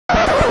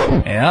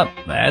Yep,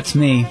 that's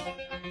me.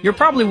 You're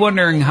probably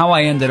wondering how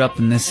I ended up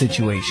in this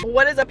situation.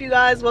 What is up, you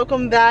guys?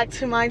 Welcome back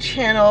to my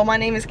channel. My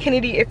name is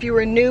Kennedy if you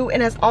are new,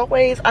 and as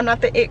always, I'm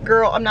not the it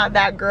girl, I'm not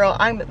that girl,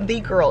 I'm the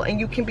girl, and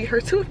you can be her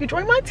too if you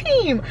join my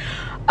team.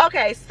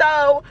 Okay,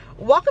 so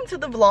welcome to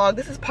the vlog.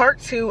 This is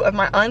part 2 of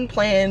my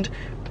unplanned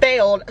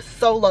failed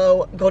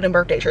solo golden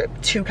birthday trip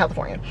to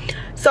California.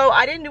 So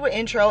I didn't do an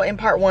intro in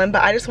part 1,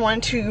 but I just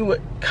wanted to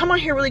come on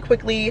here really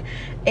quickly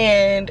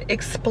and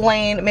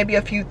explain maybe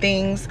a few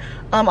things.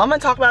 I'm gonna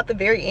talk about at the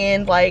very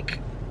end, like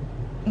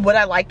what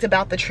I liked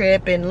about the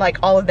trip and like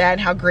all of that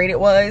and how great it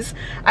was.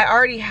 I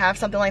already have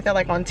something like that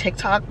like on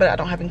TikTok, but I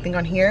don't have anything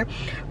on here.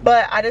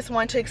 But I just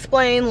want to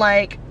explain,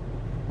 like,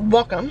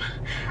 welcome,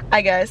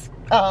 I guess.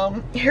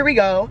 Here we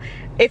go.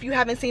 If you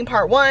haven't seen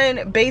part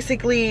 1,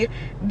 basically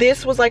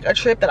this was like a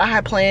trip that I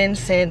had planned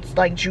since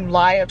like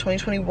July of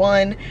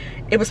 2021.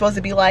 It was supposed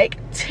to be like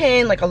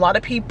 10, like a lot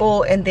of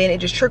people, and then it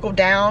just trickled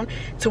down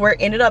to where it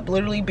ended up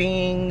literally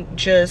being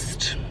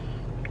just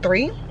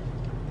 3.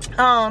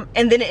 And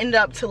then it ended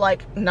up to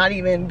like not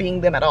even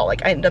being them at all.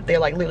 Like I ended up there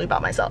like literally by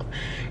myself.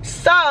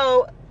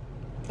 So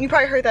you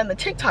probably heard that in the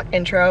TikTok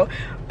intro,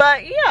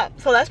 but yeah,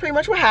 so that's pretty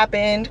much what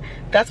happened.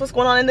 That's what's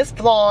going on in this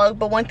vlog.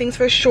 But one thing's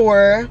for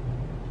sure,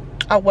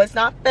 I was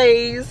not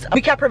phased.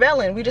 We kept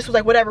prevailing. We just was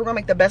like, whatever, we're gonna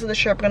make the best of the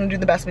trip, we're gonna do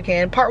the best we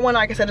can. Part 1,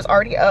 like I said, is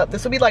already up.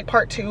 This will be like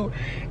part 2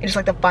 and just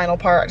like the final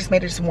part. I just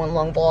made it just one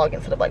long vlog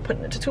instead of like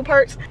putting it into 2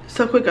 parts.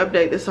 So quick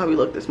update, this is how we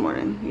look this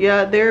morning.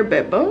 Yeah, they're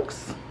bed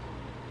bugs.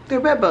 They're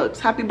bed bugs.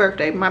 Happy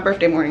birthday, my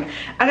birthday morning.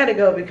 I gotta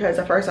go because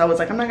at first I was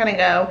like, I'm not gonna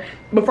go.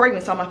 Before I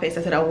even saw my face,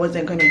 I said I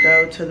wasn't gonna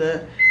go to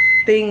the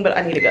thing, but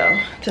I need to go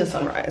to the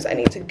sunrise. I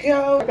need to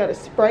go. I got a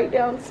Sprite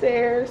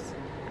downstairs.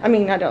 I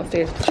mean, not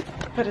downstairs.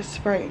 I got a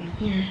Sprite in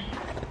here.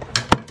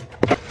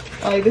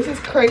 Like, this is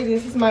crazy.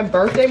 This is my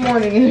birthday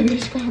morning and the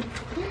bitch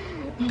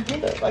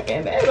got the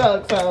fucking bed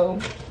bug, so.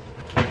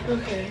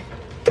 Okay.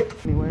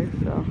 Anyway,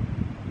 so.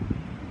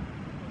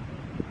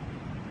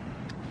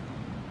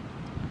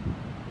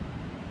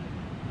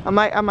 I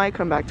might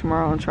come back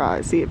tomorrow and try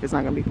see if it's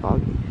not gonna be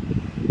foggy.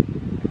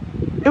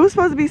 It was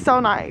supposed to be so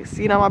nice,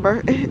 you know, my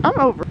birthday. I'm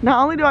over.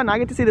 Not only do I not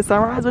get to see the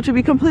sunrise, which would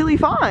be completely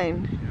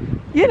fine,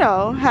 you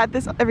know, had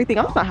this everything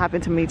else not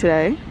happened to me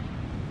today.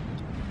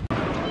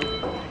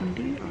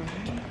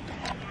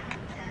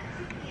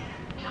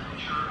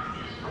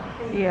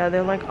 Yeah,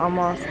 they're like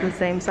almost the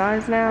same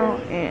size now,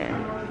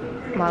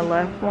 and my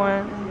left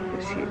one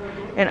is here.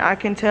 And I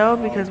can tell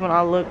because when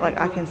I look, like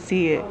I can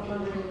see it,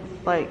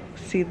 like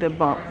see the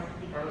bump.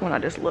 When I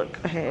just look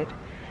ahead,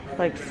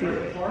 like see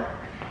it.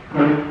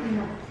 My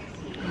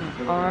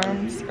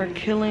arms are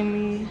killing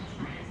me.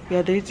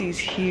 Yeah, there's these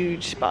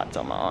huge spots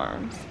on my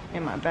arms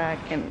and my back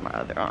and my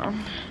other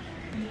arm.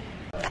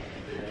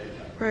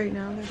 Right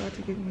now they're about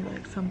to give me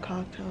like some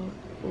cocktail.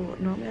 Well,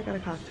 normally I got a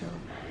cocktail.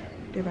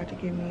 They're about to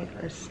give me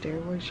a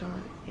steroid shot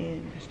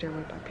and a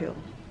steroid by pill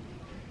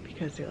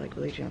because they're like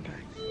really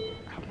jam-packed.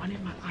 I wanted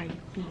my IV,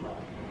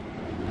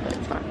 but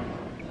it's fine.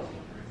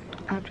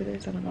 After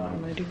this, I don't know what I'm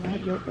gonna do. I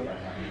have yoga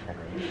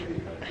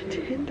at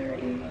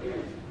 10:30.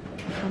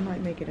 I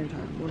might make it in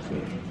time. We'll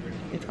see.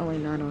 It's only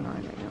 9:09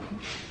 right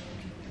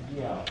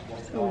now.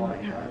 So we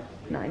might have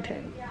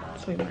 9:10.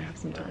 So we might have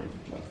some time.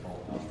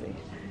 We'll see.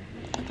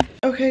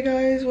 Okay,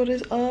 guys, what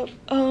is up?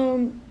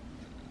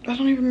 I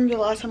don't even remember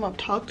the last time I've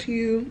talked to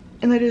you,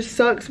 and that just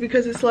sucks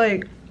because it's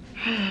like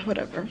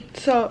whatever.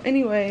 So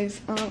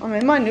anyways, I'm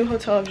in my new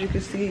hotel, as you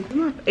can see.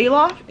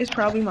 LYFT is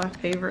probably my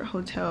favorite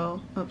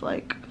hotel of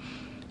like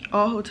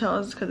all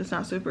hotels because it's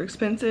not super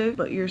expensive,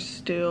 but you're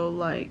still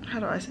like, how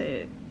do I say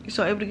it, you're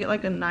still able to get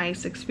like a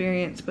nice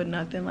experience but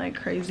nothing like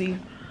crazy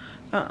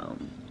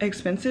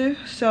expensive.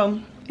 So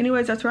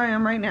anyways, that's where I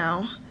am right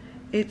now.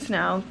 It's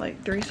now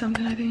like 3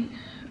 something, I think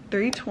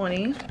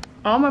 3:20.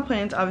 All my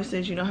plans obviously,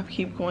 as you know, have to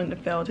keep going to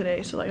fail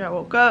today. So like I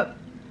woke up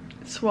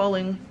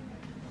swelling,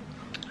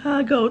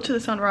 go to the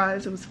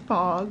sunrise. It was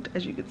fogged,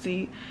 as you could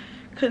see,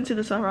 couldn't see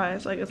the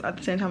sunrise. Like at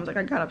the same time, I was like,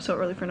 I got up so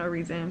early for no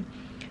reason.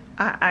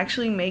 I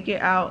actually make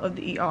it out of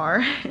the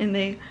ER and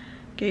they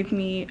gave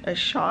me a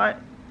shot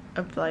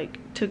of like,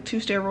 took 2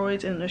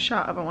 steroids and a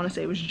shot of, I want to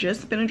say it was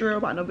just Benadryl,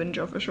 but I know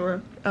Benadryl for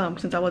sure.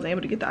 Since I wasn't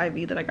able to get the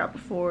IV that I got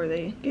before,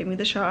 they gave me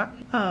the shot.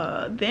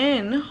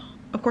 Then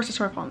of course I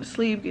started falling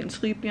asleep, getting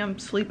sleepy. I'm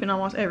sleeping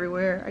almost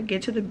everywhere. I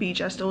get to the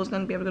beach. I still was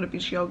going to be able to go to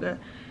beach yoga.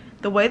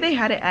 The way they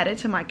had it added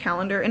to my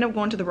calendar, ended up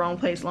going to the wrong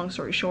place, long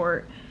story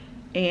short,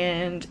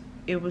 and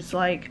it was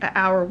like an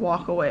hour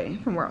walk away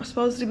from where I was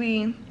supposed to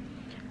be.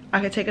 I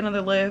could take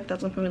another lift.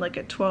 That's gonna put me like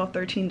at $12,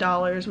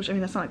 $13, which I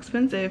mean, that's not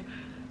expensive.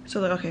 So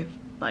like, okay,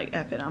 like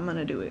F it, I'm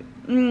gonna do it.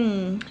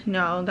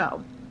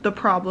 No, the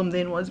problem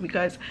then was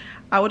because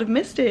I would have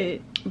missed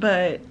it.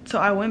 But so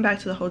I went back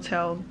to the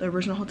hotel, the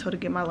original hotel, to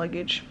get my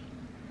luggage.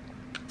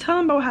 Tell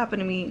them about what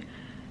happened to me.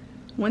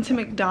 Went to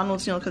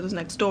McDonald's, you know, because it was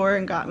next door,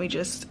 and got me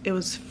just, it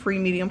was free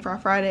medium fry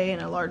Friday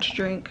and a large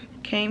drink.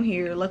 Came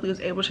here, luckily was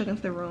able to check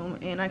into the room,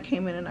 and I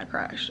came in and I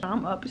crashed.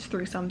 I'm up, it's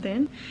 3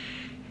 something.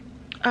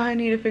 I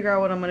need to figure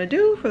out what I'm gonna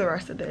do for the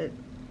rest of the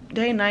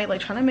day and night,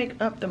 like trying to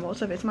make up the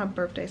most of it. It's my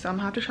birthday, so I'm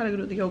gonna have to try to go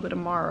to the yoga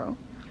tomorrow.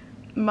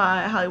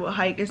 My Hollywood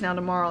hike is now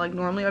tomorrow. Like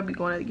normally I'd be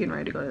getting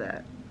ready to go to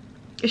that.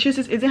 It's just,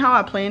 this isn't how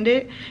I planned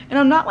it, and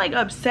I'm not like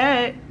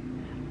upset.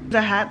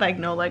 I had like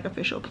no like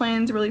official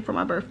plans really for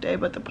my birthday,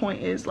 but the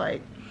point is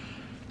like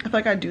I feel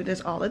like I do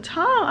this all the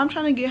time. I'm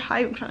trying to get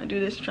hype, I'm trying to do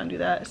this, I'm trying to do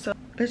that. So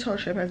this whole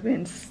trip has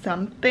been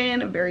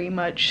something, very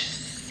much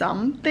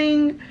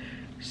something.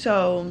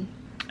 So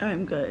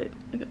I'm good.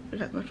 I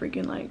got my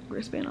freaking like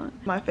wristband on.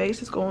 My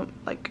face is going,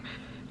 like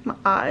my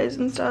eyes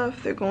and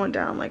stuff, they're going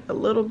down like a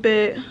little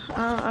bit.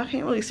 I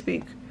can't really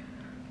speak.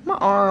 My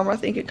arm, I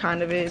think it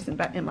kind of is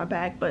in my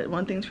back, but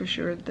one thing's for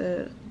sure,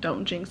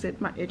 don't jinx it,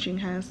 my itching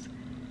has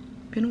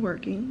been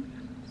working,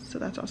 so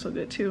that's also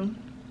good too.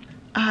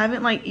 I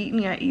haven't like eaten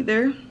yet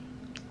either.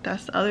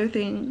 That's the other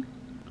thing.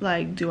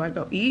 Like, do I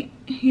go eat?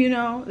 You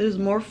know, there's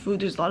more food,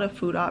 there's a lot of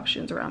food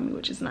options around me,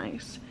 which is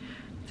nice.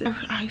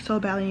 I so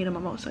badly need a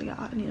mimosa. Yeah,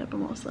 I need a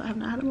mimosa. I have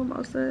not had a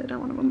mimosa. I don't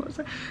want a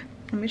mimosa.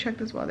 Let me check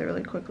this weather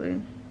really quickly.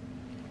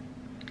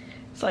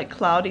 It's like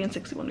cloudy and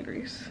 61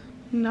 degrees.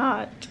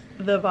 Not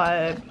the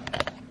vibe.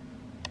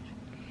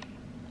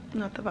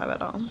 Not the vibe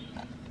at all.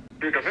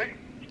 Cafe?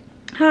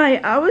 Hi,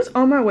 I was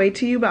on my way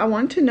to you, but I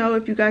wanted to know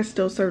if you guys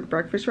still serve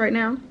breakfast right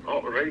now.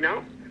 Oh, right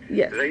now?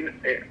 Yes.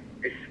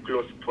 It's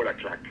close 4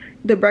 o'clock.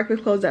 The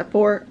breakfast closed at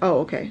 4? Oh,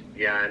 okay.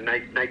 Yeah,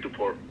 9 to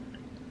 4.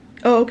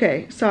 Oh,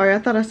 okay. Sorry, I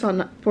thought I saw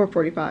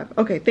 4:45.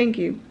 Okay, thank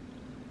you.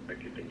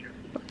 Thank you.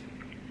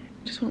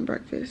 Just want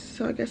breakfast,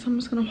 so I guess I'm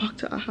just gonna walk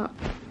to IHOP.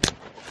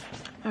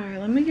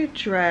 Alright, let me get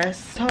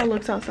dressed. That's how it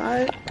looks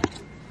outside.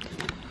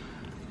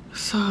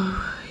 So,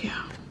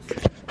 yeah.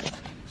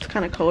 It's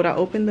kind of cold. I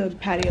opened the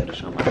patio to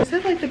show my. I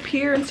said like the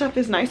pier and stuff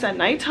is nice at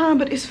nighttime,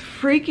 but it's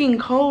freaking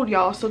cold,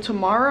 y'all. So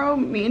tomorrow,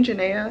 me and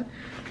Janaea,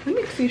 let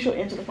me see if she'll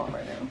answer the phone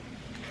right now.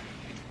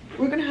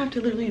 We're gonna have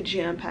to literally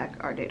jam pack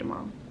our day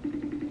tomorrow.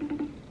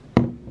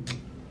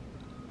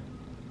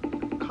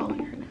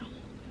 Calling her now.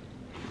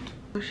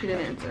 Oh, she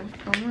didn't answer.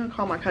 I'm gonna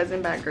call my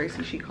cousin back,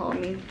 Gracie. She called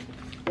me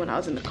when I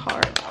was in the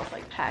car. I was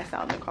like passed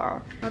out in the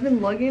car. I've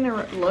been lugging,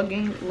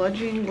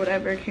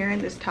 whatever,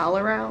 carrying this towel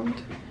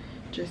around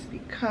just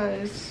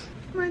because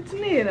it's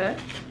needed,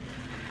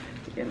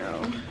 you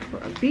know, for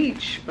a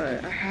beach,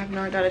 but I have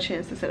not got a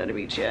chance to sit at a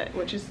beach yet,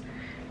 which is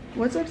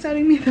what's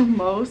upsetting me the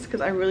most,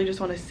 because I really just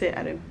want to sit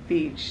at a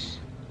beach.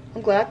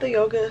 I'm glad the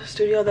yoga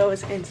studio though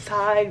is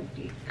inside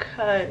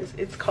because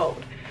it's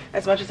cold.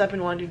 As much as I've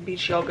been wanting to do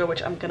beach yoga,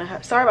 which I'm gonna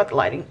have, sorry about the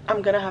lighting,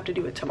 I'm gonna have to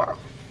do it tomorrow.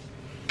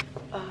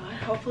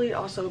 Hopefully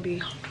also be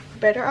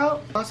better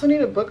out. I also need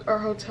to book our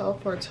hotel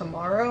for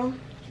tomorrow,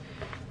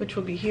 which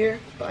will be here,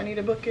 but I need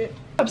to book it.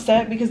 I'm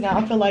upset because now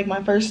I feel like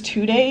my first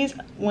 2 days,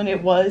 when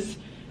it was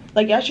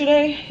like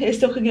yesterday, it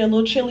still could get a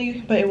little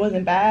chilly, but it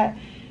wasn't bad.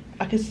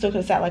 I could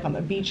have sat like on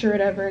the beach or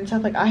whatever and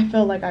stuff. Like, I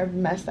feel like I've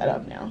messed that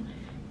up now,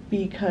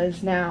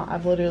 because now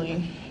I've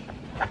literally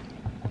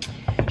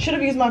should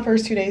have used my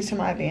first 2 days to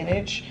my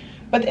advantage.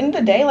 But at the end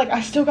of the day, like,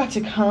 I still got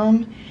to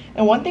come.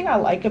 And one thing I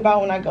like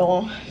about when I go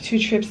on 2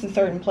 trips in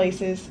certain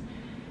places,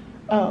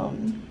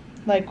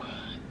 like,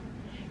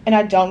 and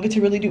I don't get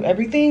to really do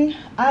everything,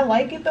 I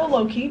like it though,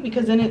 low-key,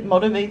 because then it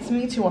motivates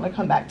me to want to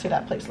come back to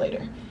that place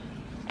later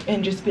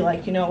and just be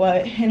like, you know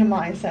what, in a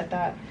mindset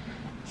that,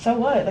 so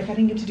what, like, I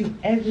didn't get to do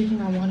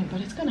everything I wanted, but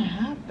it's gonna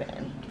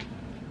happen.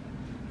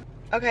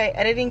 Okay,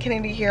 editing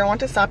Kennedy here. I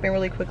want to stop in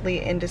really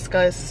quickly and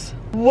discuss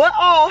what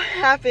all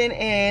happened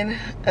in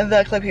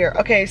the clip here.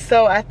 Okay,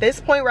 so at this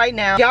point right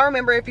now, y'all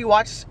remember, if you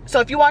watched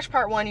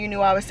part 1, you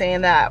knew I was saying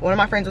that one of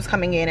my friends was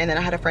coming in, and then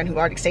I had a friend who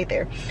already stayed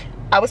there.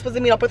 I was supposed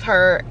to meet up with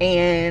her,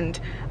 and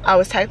I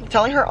was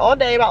telling her all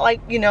day about,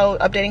 like, you know,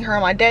 updating her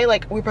on my day.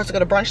 Like, we were supposed to go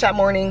to brunch that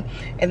morning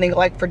and then go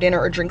like for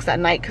dinner or drinks that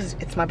night because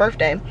it's my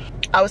birthday.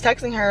 I was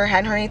texting her,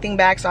 hadn't heard anything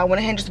back, so I went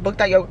ahead and just booked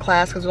that yoga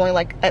class because it was only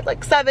like at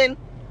like 7.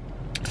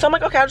 So I'm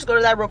like, okay, I'll just go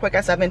to that real quick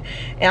at 7,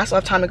 and I still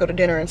have time to go to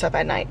dinner and stuff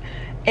at night.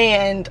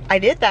 And I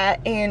did that,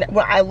 and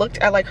when I looked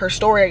at like her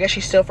story, I guess she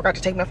still forgot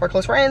to take me out for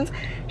close friends.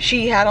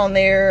 She had on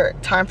there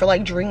time for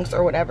like drinks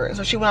or whatever,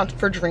 so she went out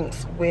for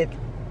drinks with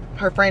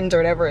her friends or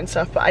whatever and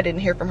stuff, but I didn't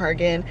hear from her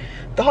again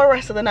the whole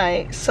rest of the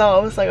night. So I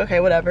was like,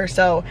 okay, whatever.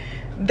 So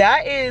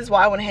that is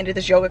why I went ahead and did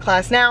this yoga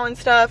class now and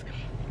stuff,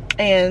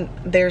 and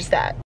there's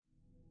that.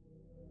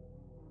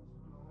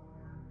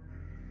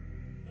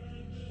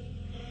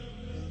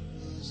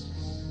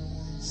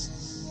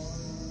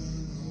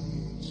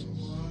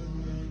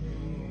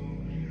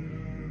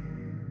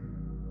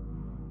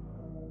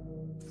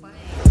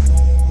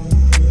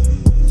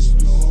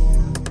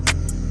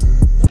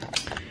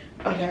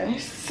 Okay,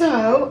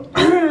 so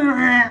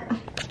let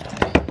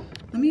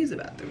me use the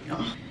bathroom,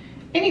 y'all.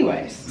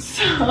 Anyways,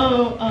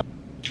 so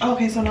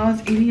okay, so now I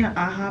was eating at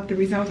IHOP. The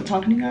reason I wasn't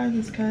talking to you guys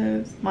is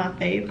because my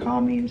fave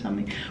called me and told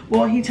me,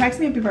 well, he texted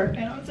me happy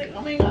birthday, and I was like,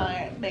 oh my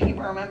god, thank you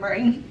for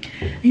remembering.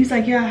 And he was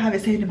like, yeah, I have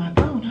it saved in my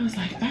phone. I was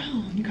like,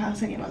 oh, you gotta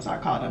send him. So I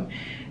called him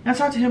and I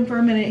talked to him for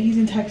a minute. He's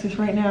in Texas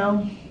right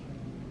now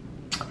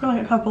for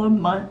like a couple of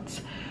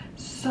months,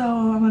 so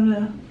I'm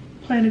gonna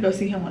plan to go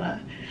see him when I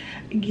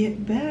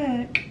get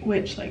back,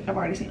 which like I've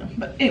already seen them,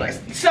 but anyways,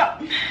 so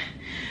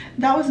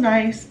that was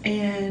nice.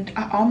 And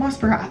I almost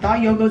forgot, I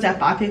thought yoga was at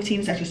 5:15,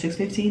 it's actually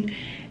 6:15,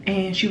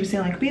 and she was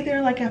saying like be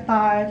there like at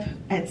 5,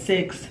 at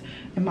 6,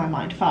 in my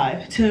mind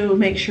 5, to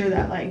make sure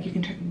that like you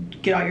can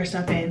get all your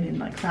stuff in and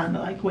like sign the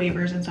like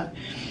waivers and stuff.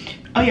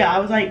 Oh yeah, I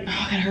was like,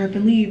 oh, I gotta hurry up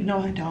and leave. No,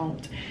 I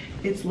don't.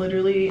 It's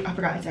literally, I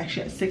forgot, it's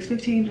actually at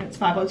 6:15, it's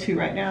 5:02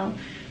 right now,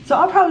 so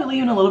I'll probably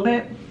leave in a little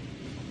bit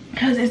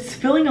because it's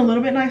feeling a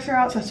little bit nicer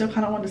out, so I still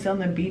kind of want to stay on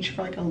the beach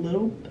for like a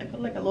little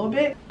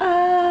bit.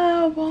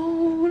 I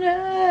want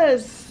a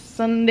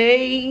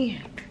Sunday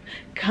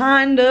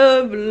kind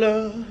of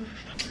love.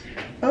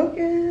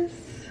 Focus.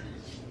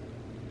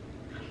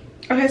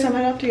 Okay, so I'm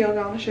heading off to yoga.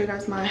 I want to show you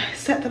guys my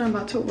set that I'm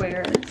about to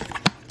wear. I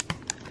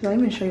didn't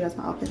even show you guys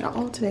my outfit at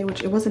all today,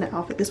 which it wasn't an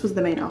outfit. This was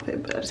the main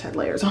outfit, but I just had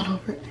layers on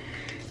over it.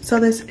 So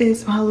this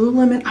is my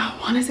Lululemon. I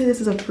want to say this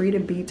is a free to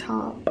be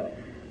top.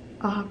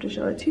 I'll have to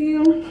show it to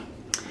you.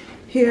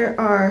 Here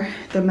are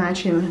the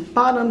matching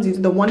bottoms. These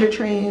are the Wonder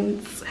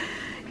Trains.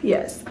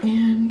 Yes,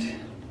 and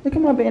look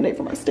at my band-aid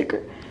for my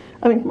sticker.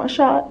 I mean for my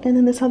shot. And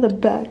then this is how the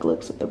back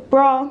looks with the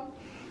bra.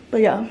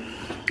 But yeah,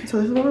 so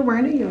this is what we're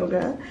wearing to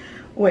yoga,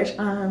 which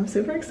I'm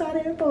super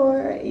excited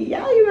for.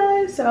 Yeah, you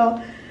guys.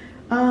 So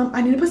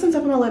I need to put some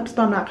stuff on my lips,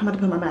 but I'm not coming to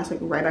put my mask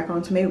like right back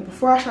on. So maybe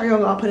before I start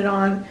yoga, I'll put it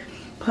on,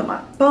 put my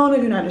phone on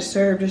do not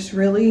disturb, just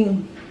really,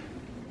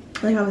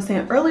 like I was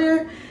saying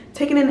earlier,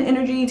 taking in the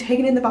energy,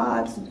 taking in the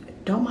vibes,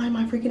 don't mind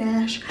my freaking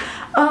ash,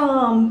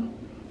 and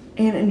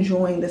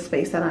enjoying the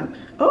space that I'm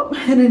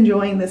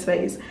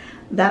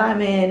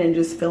in, and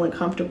just feeling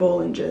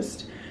comfortable and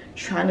just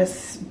trying to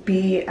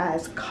be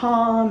as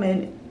calm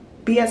and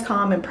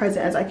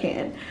present as I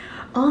can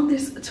on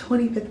this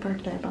 25th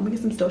birthday. But I'm gonna get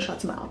some still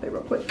shots of my outfit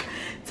real quick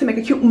to make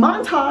a cute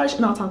montage,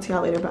 and I'll talk to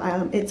y'all later.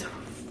 But it's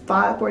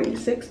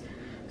 5:46,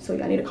 so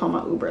yeah, I need to call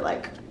my Uber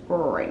like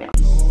right now.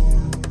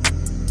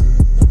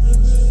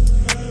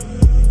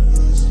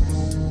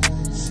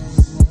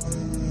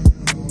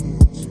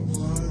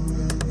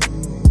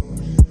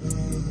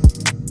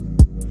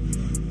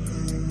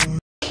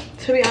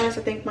 To be honest,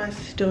 I think my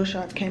still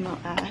shots came out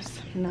ass.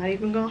 I'm not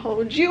even gonna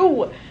hold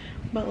you.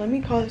 But let me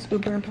call this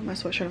Uber and put my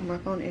sweatshirt on. My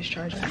phone is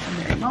charging at the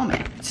very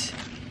moment.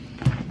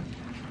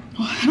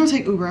 Well, I don't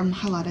take Uber, I'm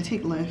a lot. I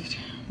take Lyft.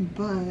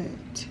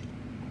 But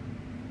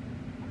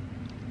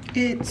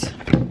it's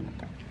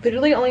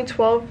literally only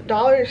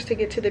 $12 to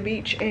get to the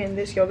beach, and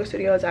this yoga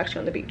studio is actually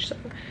on the beach. So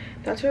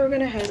that's where we're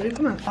gonna head. Let me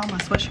put all my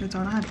sweatshirts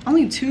on. I have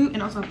only 2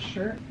 and also a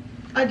shirt.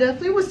 I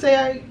definitely would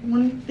say,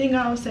 one thing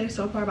I would say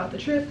so far about the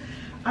trip,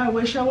 I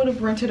wish I would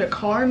have rented a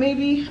car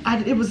maybe.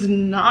 It was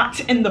not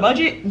in the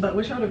budget, but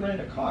wish I would have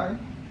rented a car.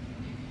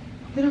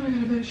 Then I would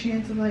have a better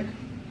chance of like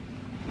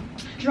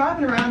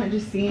driving around and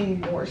just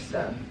seeing more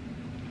stuff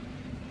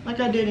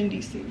like I did in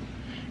DC.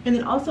 And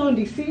then also in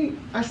DC,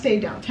 I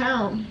stayed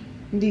downtown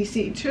in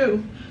DC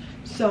too.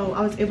 So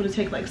I was able to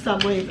take like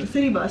subways and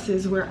city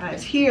buses,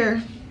 whereas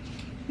here,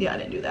 yeah, I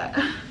didn't do that.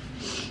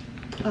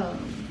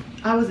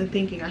 I wasn't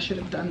thinking I should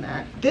have done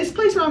that. This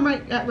place where I'm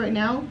at right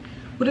now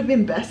would have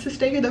been best to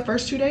stay here the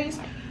first 2 days,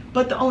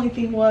 but the only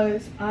thing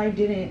was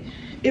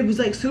it was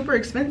like super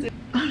expensive.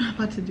 I'm not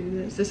about to do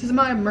this. This is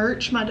my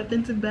merch, my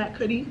defensive back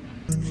hoodie.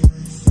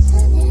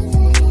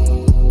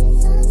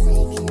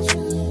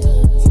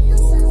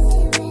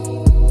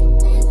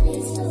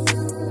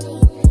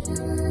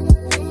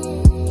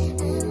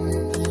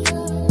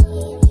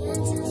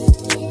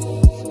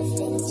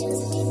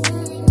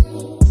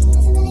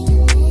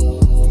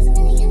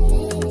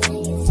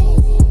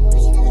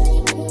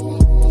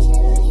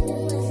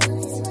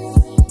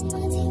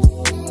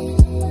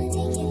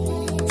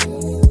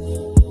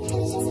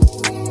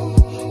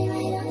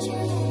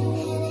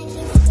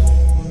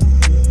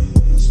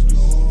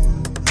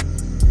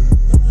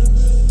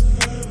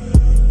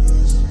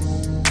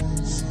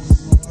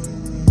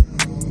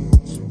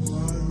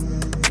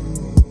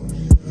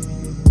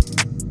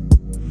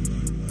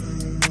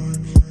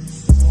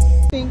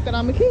 Think that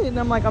I'm a kid, and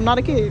I'm like, I'm not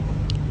a kid.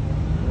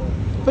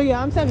 But yeah,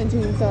 I'm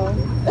 17, so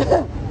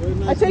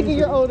I take it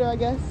you're older, I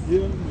guess.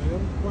 Yeah, man,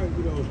 I'm quite a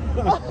bit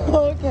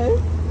older. Okay.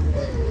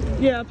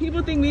 Yeah,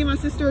 people think me and my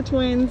sister are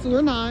twins.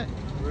 We're not.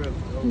 Really?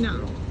 Okay.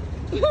 No.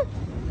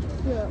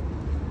 Yeah.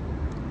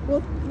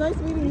 Well, nice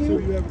meeting you.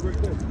 Sure you have a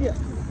great day. Yes.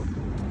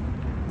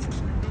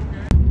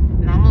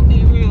 And I'm gonna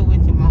be real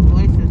with you, my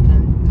voice is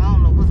done. I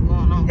don't know what's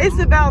going on. It's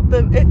about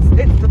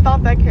it's the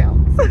thought that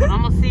counts. But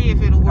I'm gonna see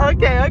if it'll work.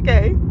 Okay,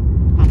 okay.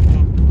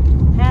 Okay.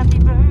 Happy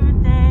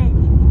birthday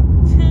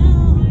to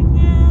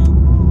you.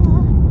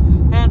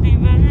 Happy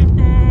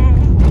birthday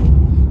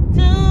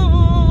to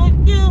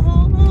you.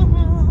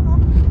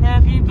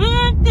 Happy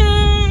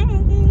birthday,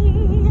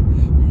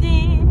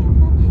 dear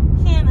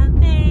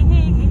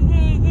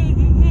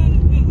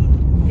Kennedy.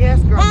 Yes,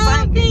 girl.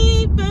 Thank you.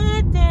 Happy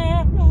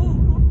birthday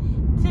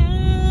to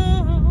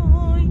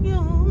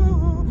you.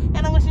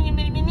 And I'm wishing you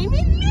many, many, many,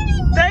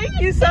 many. Thank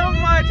you so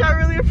much. I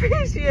really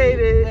appreciate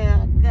it.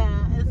 Yeah,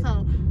 God. And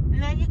so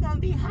now you're gonna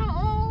be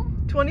how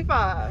old?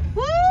 25.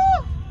 Woo!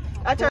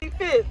 I turned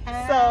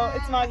 25th, so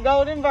it's my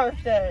golden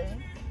birthday.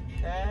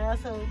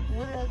 So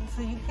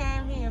you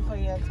came here for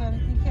your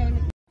 20th. You came.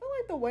 I feel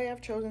like the way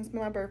I've chosen to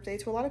spend my birthday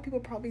to a lot of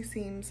people probably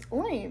seems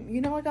lame.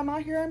 You know, like I'm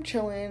out here, I'm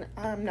chilling.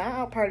 I'm not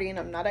out partying.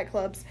 I'm not at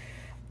clubs.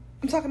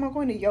 I'm talking about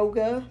going to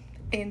yoga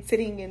and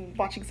sitting and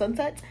watching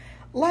sunsets.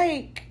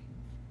 Like,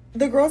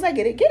 the girls that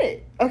get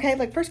it. Okay,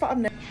 like first of all, I've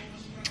never.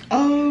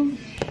 I've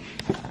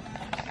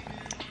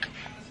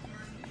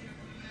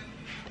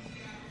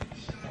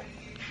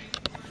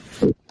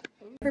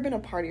never been a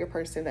partier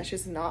person. That's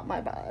just not my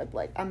vibe.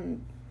 Like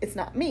it's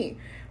not me.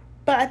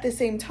 But at the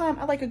same time,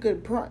 I like a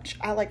good brunch.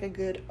 I like a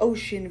good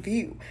ocean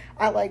view.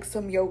 I like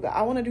some yoga.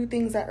 I want to do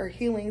things that are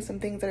healing, some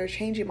things that are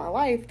changing my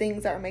life,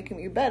 things that are making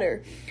me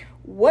better.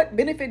 What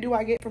benefit do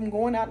I get from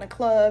going out in a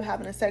club,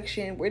 having a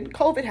section when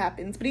COVID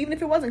happens? But even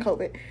if it wasn't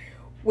COVID,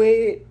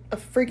 with a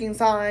freaking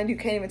sign, you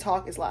can't even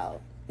talk as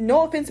loud.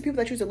 No offense to people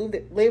that choose to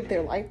live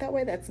their life that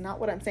way. That's not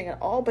what I'm saying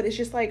at all. But it's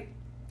just like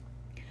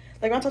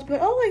when I talk to people,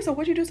 oh, like, so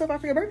what'd you do so far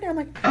for your birthday? I'm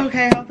like,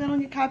 okay, I hope I don't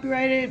get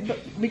copyrighted, but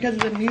because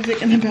of the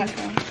music in the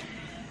background.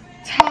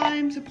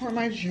 Time to pour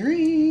my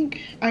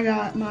drink. I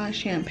got my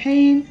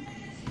champagne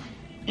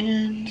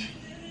and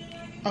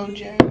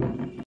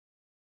OJ.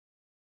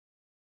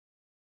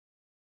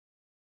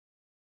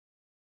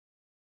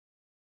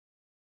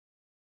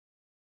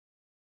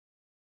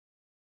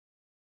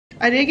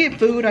 I did get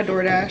food. I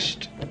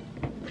DoorDashed.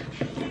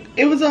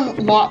 It was a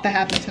lot that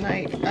happened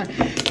tonight.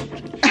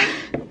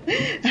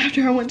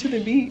 After I went to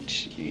the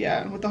beach,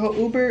 yeah, with the whole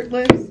Uber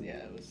lifts,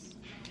 yeah,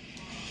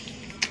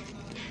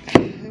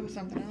 it was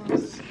something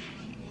else.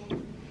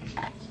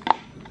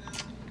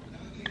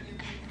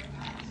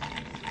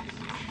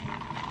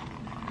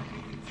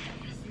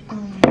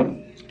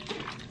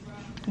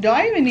 Do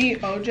I even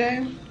need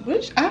OJ?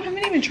 Which I haven't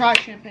even tried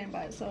champagne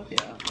by itself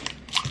yet.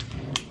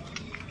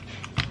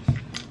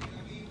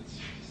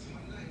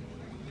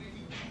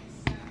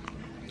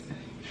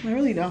 I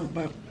really don't,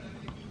 but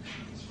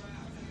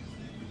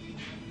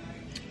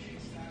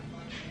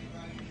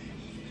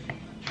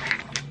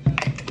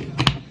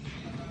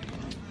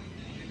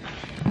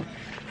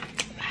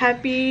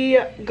happy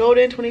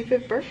golden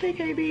 25th birthday,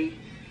 KB.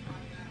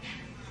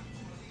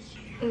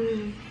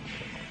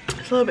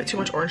 It's a little bit too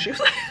much orange juice.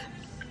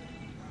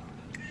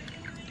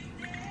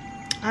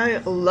 I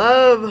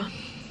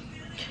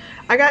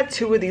got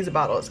 2 of these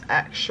bottles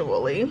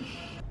actually.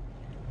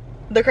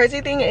 The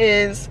crazy thing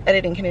is,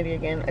 editing Kennedy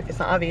again if it's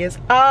not obvious,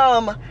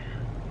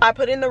 I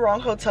put in the wrong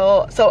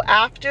hotel. So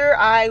after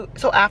I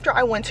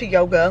went to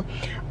yoga,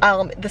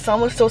 the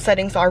sun was still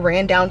setting, so I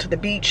ran down to the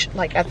beach,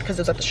 like because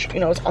it was at the,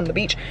 it was on the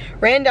beach.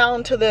 Ran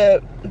down to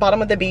the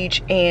bottom of the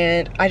beach,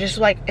 and I just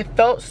like, it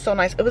felt so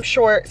nice. It was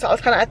short, so I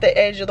was kind of at the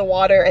edge of the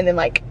water, and then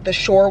like the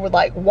shore would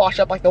like wash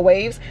up like the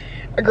waves.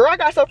 Girl, I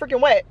got so freaking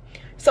wet.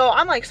 So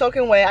I'm like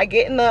soaking wet. I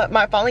get in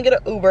finally get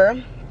an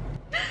Uber.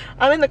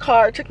 I'm in the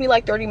car. It took me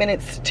like 30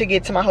 minutes to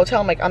get to my hotel.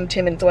 I'm like, I'm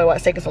 10 minutes away. Why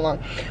it's taking so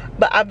long?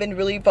 But I've been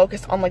really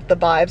focused on like the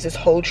vibes this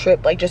whole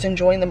trip, like just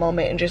enjoying the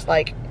moment and just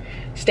like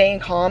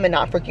staying calm and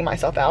not freaking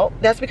myself out.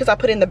 That's because I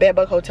put in the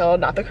bedbug hotel,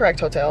 not the correct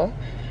hotel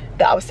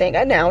that I was staying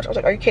at now. I was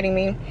like, are you kidding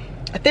me?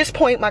 At this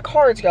point, my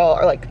cards, y'all,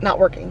 are like not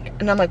working,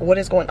 and I'm like, what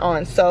is going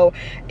on? So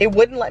it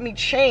wouldn't let me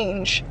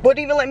change,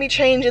 wouldn't even let me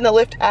change in the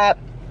Lyft app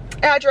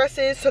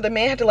addresses. So the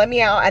man had to let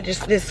me out at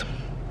just this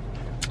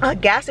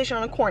gas station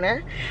on the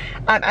corner.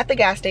 I'm at the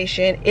gas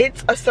station.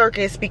 It's a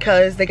circus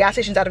because the gas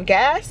station's out of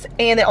gas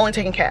and they're only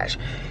taking cash.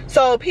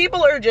 So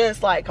people are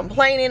just like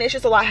complaining. It's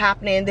just a lot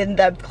happening. Then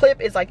the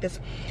clip is like this,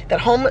 the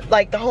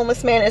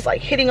homeless man is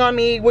like hitting on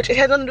me, which it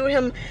has nothing to do with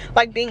him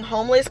like being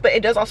homeless, but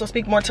it does also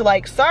speak more to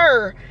like,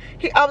 sir,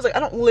 I was like, I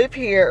don't live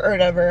here or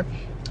whatever.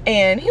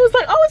 And he was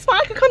like, oh, it's fine,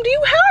 I can come to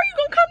you. How are you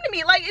gonna come to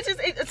me? Like,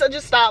 it's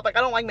just stop. Like,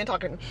 I don't like men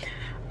talking.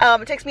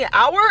 It takes me an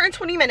hour and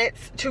 20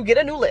 minutes to get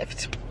a new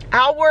Lyft.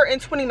 Hour and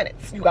 20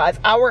 minutes, you guys.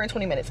 Hour and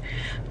 20 minutes.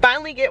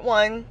 Finally get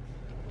one.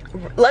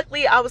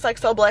 Luckily, I was like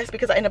so blessed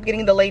because I ended up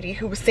getting the lady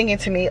who was singing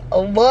to me. I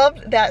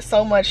loved that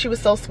so much. She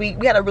was so sweet.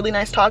 We had a really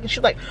nice talk, and she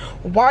was like,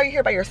 why are you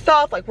here by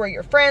yourself? Like, where are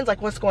your friends?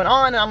 Like, what's going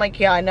on? And I'm like,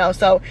 yeah, I know.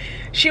 So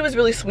she was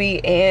really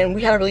sweet, and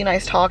we had a really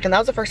nice talk, and that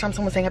was the first time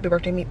someone saying happy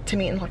birthday to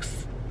me, and like,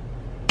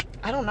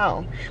 I don't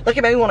know, like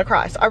it made me want to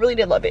cry. So I really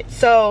did love it.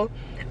 So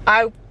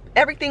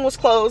everything was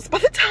closed by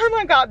the time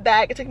I got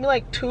back. It took me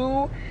like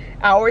 2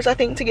 hours, I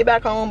think, to get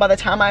back home. By the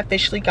time I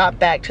officially got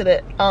back to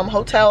the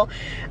hotel,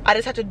 I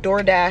just had to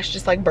DoorDash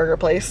just like burger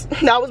place.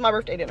 That was my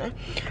birthday dinner.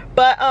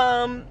 But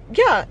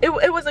yeah,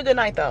 it was a good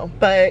night though.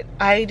 But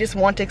I just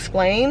want to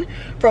explain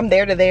from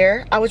there to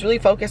there, I was really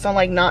focused on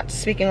like not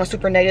speaking on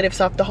super negative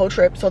stuff the whole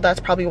trip. So that's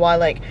probably why,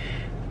 like,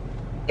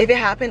 if it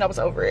happened, I was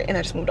over it and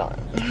I just moved on.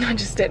 I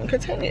just didn't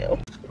continue.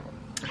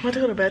 I'm about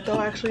to go to bed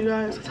though, actually, you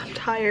guys, because I'm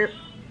tired.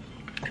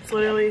 It's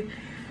literally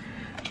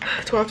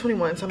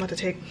 12:21, so I'm about to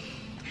take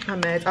my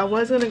meds. I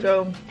was gonna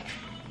go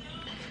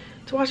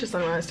to watch the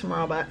sunrise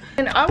tomorrow, but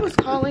and I was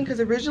calling because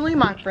originally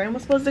my friend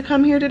was supposed to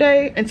come here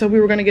today, and so we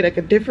were gonna get like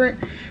a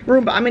different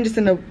room, but I'm in just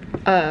in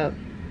a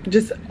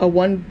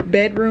 1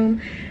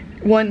 bedroom,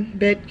 one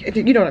bed,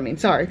 you know what I mean,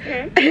 sorry.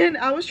 And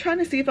I was trying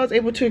to see if I was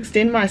able to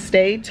extend my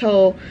stay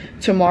till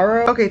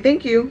tomorrow. Okay,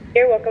 thank you.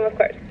 You're welcome, of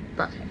course.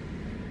 Bye.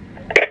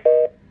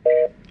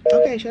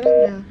 Okay, shut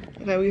up now.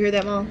 Okay, we hear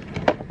that, Mom?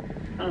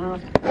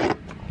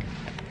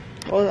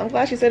 Well, I'm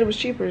glad she said it was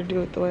cheaper to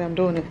do it the way I'm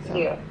doing it. So.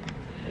 Yeah.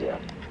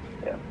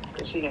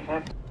 Because she didn't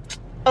have to.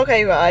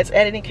 Okay, you guys,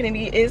 Editing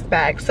Kennedy is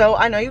back. So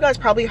I know you guys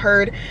probably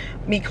heard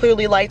me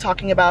clearly like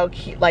talking about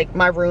like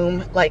my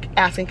room, like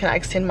asking can I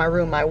extend my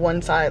room, my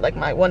one side, like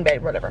my one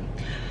bed, whatever.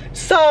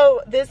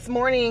 So this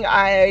morning,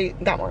 I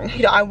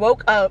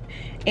woke up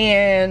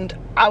and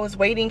I was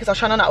waiting because I was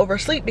trying to not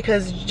oversleep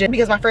because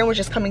my friend was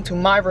just coming to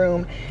my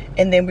room,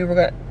 and then we were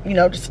gonna, you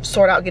know, just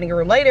sort out getting a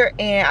room later.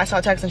 And I saw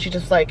a text and she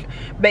just like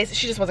basically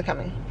she just wasn't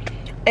coming.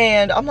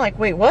 And I'm like,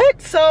 wait,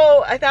 what?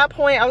 So at that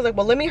point I was like,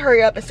 well, let me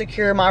hurry up and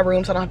secure my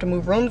room so I don't have to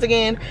move rooms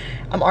again.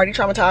 I'm already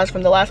traumatized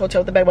from the last hotel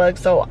with the bed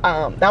bugs. So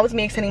that was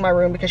me extending my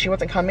room because she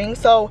wasn't coming.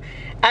 So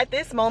at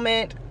this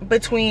moment,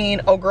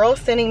 between a girl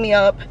sending me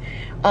up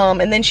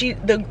and then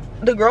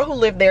the girl who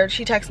lived there,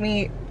 she texted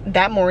me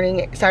that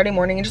morning, Saturday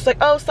morning, and just like,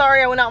 oh,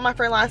 sorry, I went out with my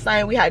friend last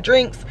night, we had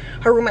drinks,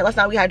 her roommate last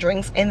night, we had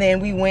drinks, and then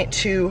we went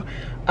to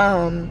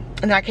and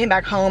then I came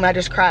back home, I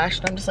just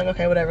crashed. I'm just like,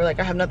 okay, whatever, like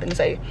I have nothing to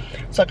say.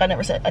 So like I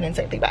didn't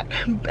say anything back.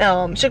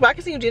 She's like, well, I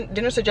can see you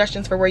dinner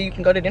suggestions for where you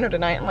can go to dinner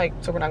tonight. I'm like,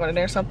 so we're not going to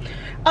dinner, so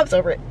I was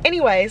over it.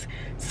 Anyways,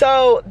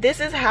 so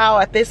this is how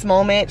at this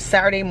moment,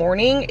 Saturday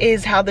morning,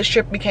 is how this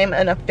trip became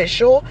an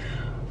official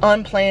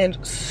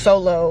unplanned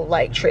solo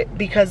like trip,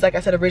 because like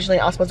I said, originally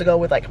I was supposed to go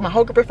with like my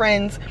whole group of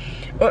friends,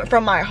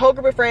 from my whole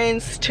group of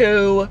friends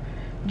to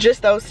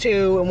just those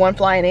two and one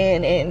flying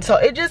in, and so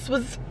it just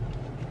was,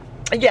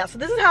 yeah. So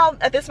this is how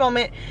at this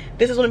moment,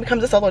 this is when it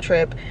becomes a solo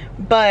trip.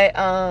 But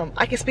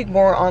I can speak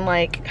more on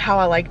like how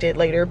I liked it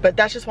later, but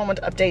that's just one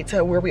to update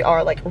to where we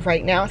are like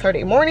right now,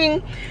 Saturday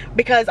morning,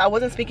 because I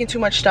wasn't speaking too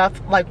much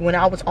stuff like when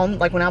I was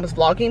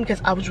vlogging,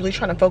 because I was really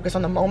trying to focus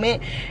on the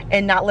moment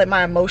and not let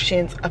my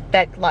emotions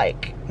affect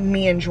like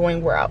me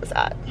enjoying where I was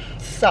at.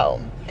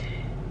 So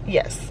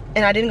yes,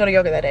 and I didn't go to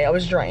yoga that day. I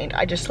was drained.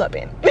 I just slept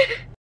in.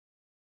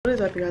 What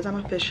is up, you guys?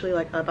 I'm officially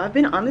like up. I've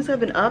been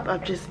up.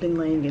 I've just been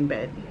laying in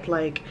bed.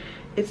 Like,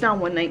 it's now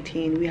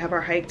 1:19. We have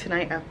our hike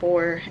tonight at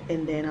 4,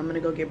 and then I'm gonna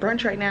go get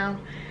brunch right now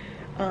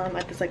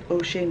at this like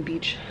ocean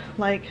beach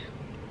like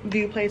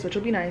view place, which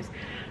will be nice.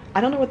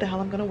 I don't know what the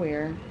hell I'm gonna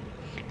wear.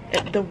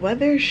 The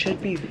weather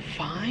should be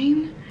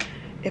fine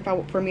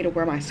for me to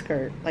wear my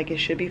skirt. Like, it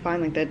should be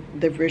fine, like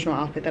the original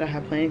outfit that I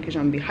have planned, because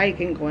I'm gonna be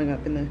hiking, going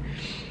up in the,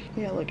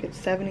 yeah, look, it's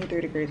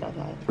 73 degrees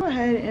outside. Go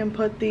ahead and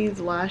put these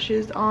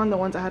lashes on, the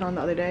ones I had on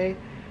the other day.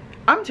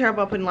 I'm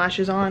terrible at putting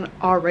lashes on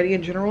already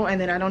in general, and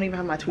then I don't even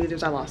have my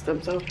tweezers. I lost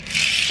them, so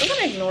I'm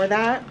gonna ignore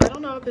that. I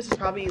don't know if this is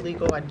probably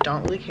illegal. I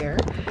don't really care.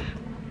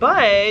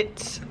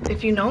 But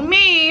if you know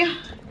me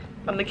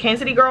from the Kansas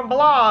City Girl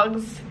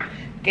vlogs,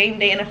 game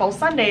day NFL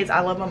Sundays,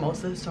 I love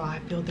mimosas, so I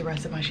filled the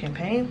rest of my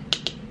champagne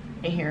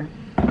in here.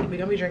 We're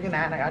gonna be drinking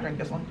that, and I gotta drink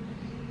this one.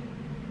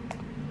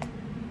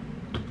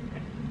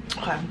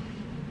 Okay.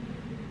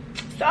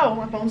 So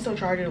my phone's still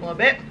charging a little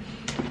bit.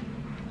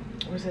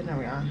 Where's it? There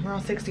we are. We're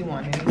on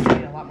 61. It needs to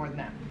be a lot more than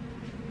that.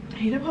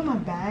 I need to put my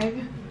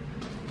bag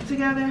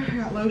together. I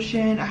got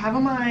lotion. I have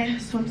on my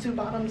swimsuit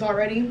bottoms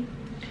already.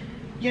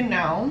 You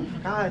know,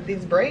 God,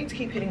 these braids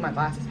keep hitting my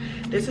glasses.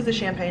 This is the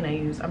champagne I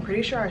use. I'm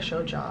pretty sure I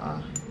showed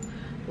y'all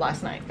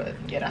last night, but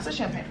yeah, that's the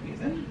champagne I'm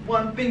using.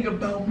 One thing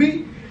about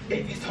me,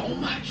 if it's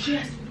on my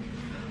chest,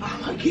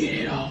 I'ma get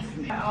it off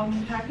me.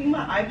 I'm packing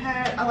my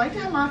iPad. I like to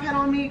have my iPad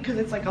on me because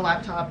it's like a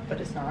laptop,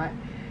 but it's not.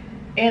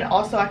 And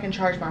also I can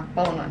charge my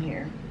phone on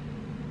here.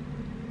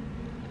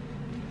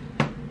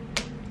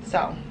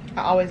 So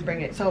I always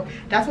bring it. So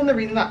that's one of the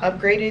reasons I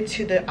upgraded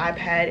to the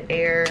iPad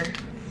Air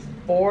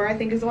 4, I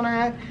think is the one I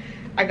have.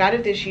 I got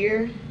it this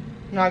year.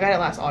 No, I got it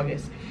last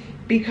August,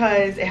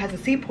 because it has a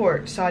C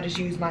port. So I just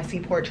use my C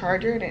port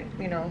charger, and it,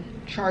 you know,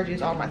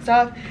 charges all my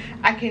stuff.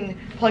 I can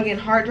plug in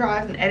hard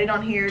drives and edit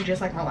on here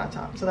just like my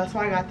laptop. So that's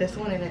why I got this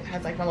one, and it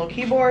has like my little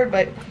keyboard,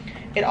 but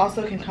it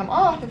also can come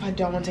off if I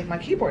don't want to take my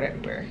keyboard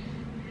everywhere.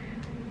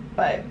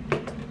 But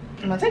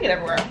I'm gonna take it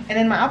everywhere. And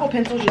then my Apple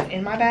Pencil is just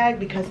in my bag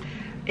because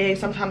it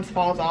sometimes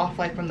falls off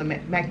like from the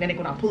magnetic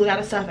when I pull it out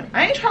of stuff, and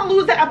I ain't trying to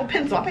lose that Apple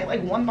Pencil. I paid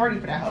like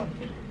 $130 for that hoe.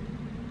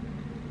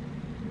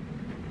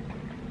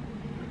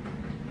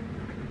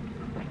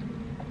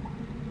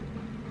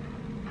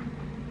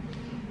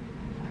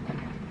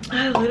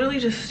 I literally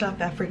just stuffed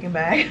that freaking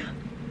bag.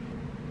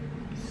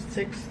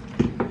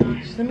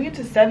 Let me get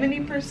to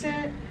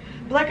 70%.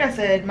 But like I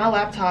said, my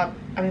laptop,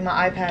 I mean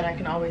my iPad, I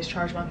can always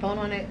charge my phone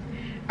on it.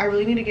 I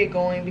really need to get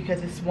going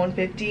because it's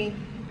 1:50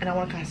 and I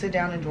want to kind of sit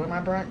down and enjoy my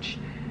brunch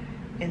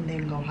and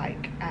then go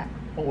hike at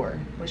 4,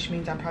 which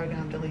means I'm probably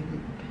gonna have to leave.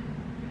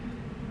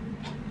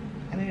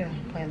 I need to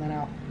plan that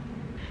out.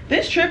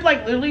 This trip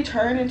like literally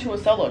turned into a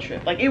solo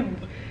trip. Like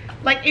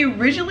it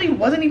originally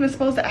wasn't even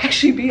supposed to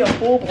actually be a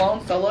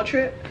full-blown solo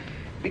trip,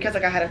 because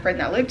like I had a friend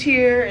that lived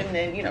here, and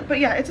then, you know, but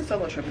yeah, it's a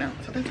solo trip now,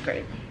 so that's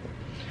great.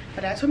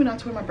 But Dad told me not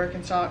to wear my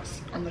Birkenstocks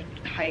on the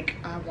hike.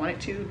 I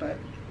wanted to, but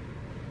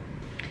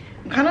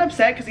I'm kind of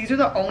upset because these are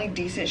the only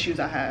decent shoes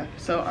I have.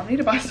 So I need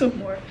to buy some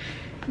more.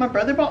 My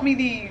brother bought me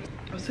these.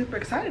 I was super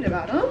excited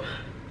about them.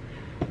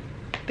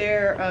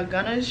 They're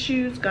Gunna's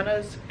shoes.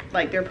 Gunna's,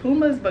 like, they're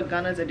Pumas, but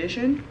Gunna's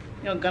edition.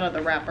 You know, Gunna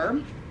the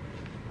rapper.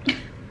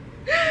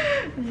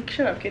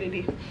 Shut up, Kitty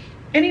D.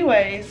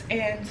 Anyways,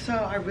 and so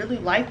I really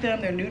like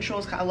them. They're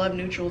neutrals. I love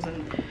neutrals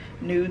and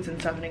nudes and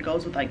stuff, and it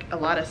goes with like a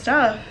lot of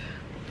stuff.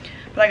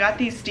 But I got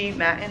these Steve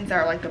Maddens that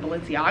are like the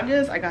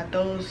Balenciagas. I got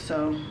those.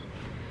 So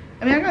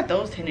I mean, I got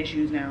those tennis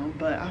shoes now,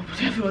 but I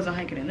definitely wasn't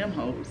hiking in them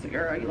hoes.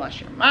 Girl, you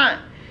lost your mind.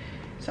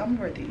 So I'm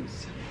gonna wear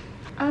these.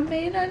 I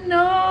may not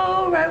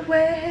know right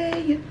where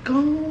you're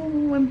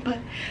going, but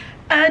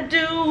I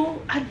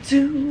do.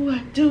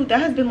 That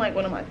has been like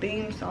one of my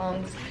theme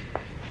songs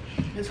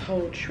this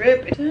whole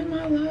trip. It's in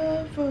my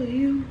love for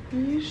you.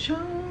 You show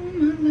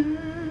my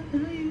love for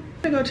you.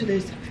 I go to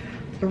this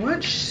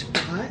brunch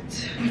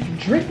spot.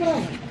 Drink what I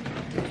want.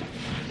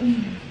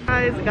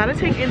 Guys, gotta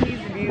take in these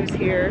views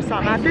here. So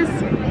I'm at this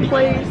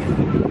place.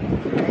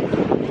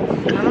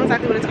 I don't know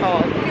exactly what it's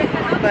called,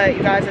 but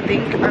you guys, I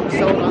think I'm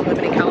sold on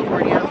living in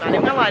California. I'm not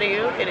even gonna lie to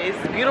you. It is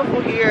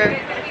beautiful here.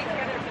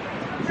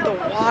 The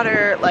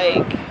water,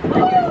 like,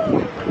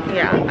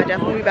 yeah, I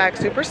definitely will be back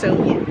super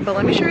soon. But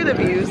let me show you the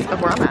views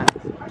of where I'm at.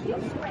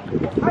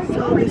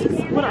 So this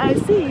is what I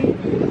see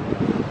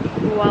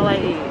while I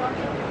eat.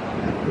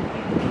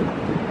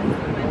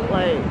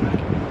 Like,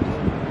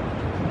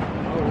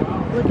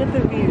 look at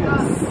the views.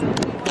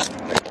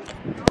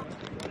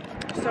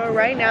 So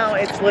right now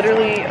it's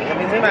literally, let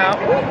me zoom out.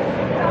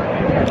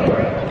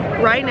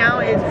 Right now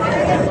it's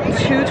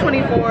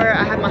 2:24.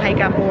 I have my hike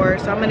at 4,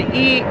 so I'm gonna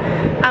eat.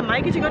 I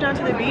might get to go down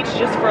to the beach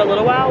just for a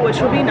little while, which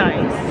will be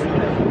nice.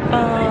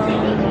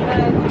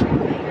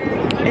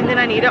 And then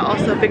I need to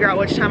also figure out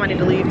which time I need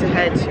to leave to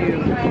head to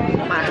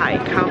my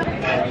hike.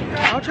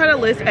 I'll try to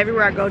list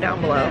everywhere I go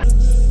down below.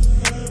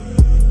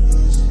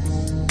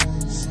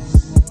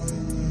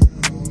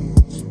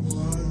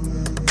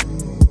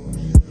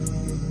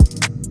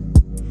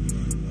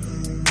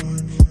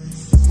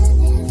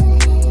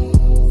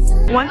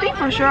 One thing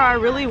for sure, I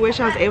really wish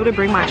I was able to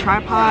bring my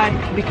tripod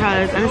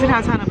because I just didn't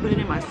have time to put it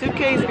in my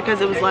suitcase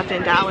because it was left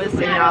in Dallas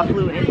and I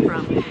flew in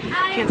from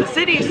Kansas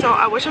City. So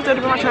I wish I was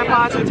able to bring my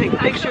tripod to take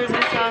pictures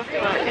and stuff,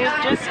 but it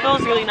just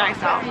feels really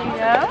nice out.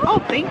 Yeah? Oh,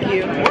 thank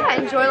you.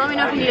 Yeah, enjoy. Let me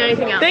know if you need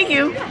anything else. Thank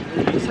you.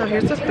 So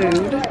here's the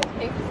food.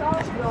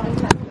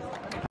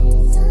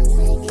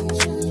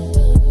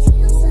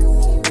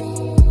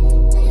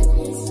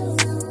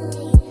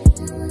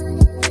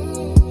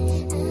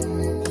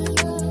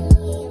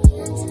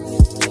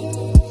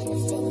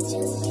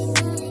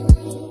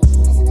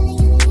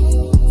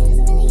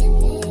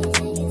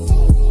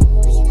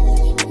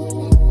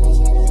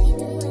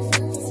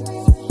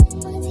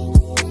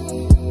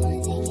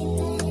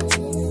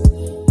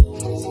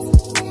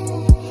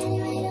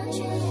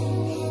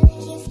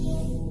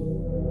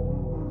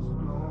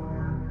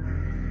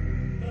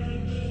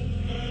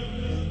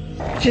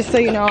 Just so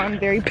you know, I'm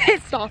very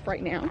pissed off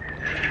right now.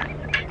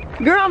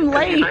 Girl, I'm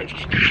late.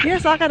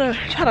 Yes, I gotta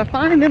try to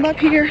find them up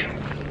here.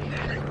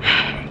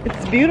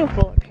 It's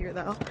beautiful up here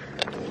though.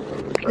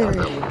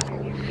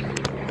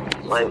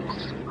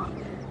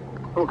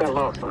 Who got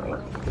lost on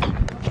it?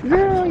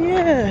 Girl,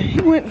 yeah,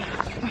 he went,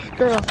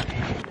 girl.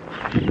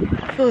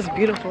 It feels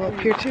beautiful up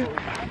here too.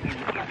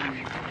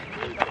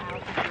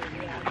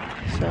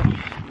 So,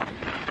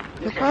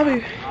 they're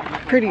probably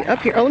pretty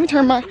up here. Oh, let me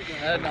turn my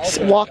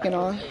walking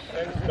on.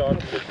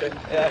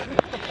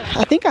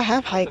 I think I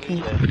have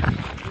hiking.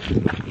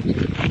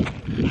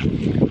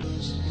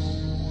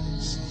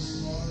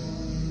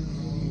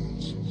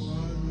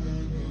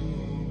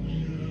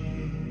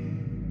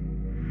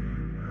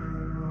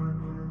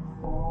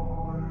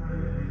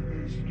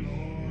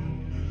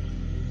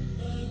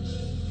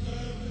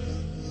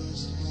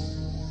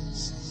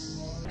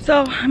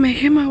 So I'm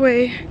making my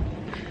way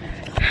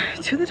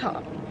to the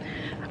top.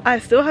 I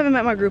still haven't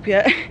met my group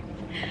yet.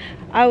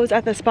 I was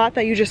at the spot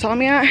that you just saw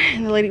me at,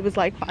 and the lady was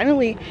like,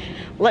 finally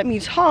let me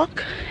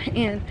talk.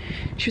 And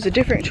she was a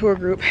different tour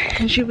group,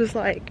 and she was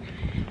like,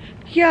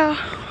 yeah,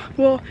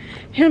 well,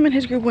 him and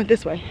his group went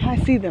this way. I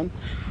see them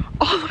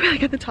all the way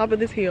like at the top of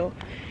this hill,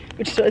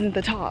 which still isn't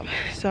the top.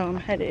 So I'm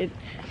headed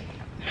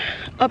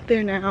up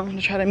there now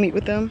to try to meet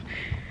with them.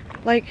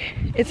 Like,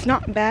 it's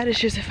not bad, it's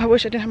just if I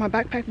wish I didn't have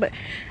my backpack, but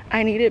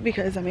I need it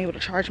because I'm able to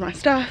charge my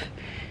stuff,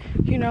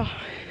 you know.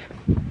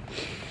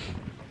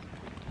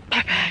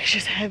 My bag's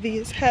just heavy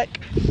as heck.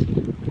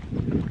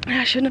 And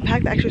I shouldn't have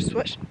packed the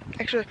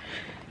extra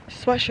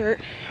sweatshirt,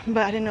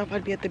 but I didn't know if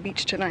I'd be at the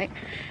beach tonight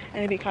and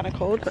it'd be kind of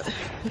cold, but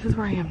this is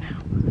where I am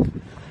now.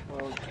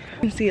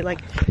 You can see it,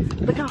 like,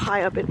 look how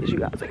high up it is, you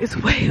guys. Like, it's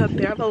way up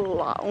there. I have a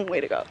long way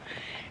to go.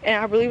 And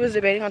I really was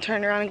debating on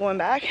turning around and going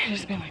back and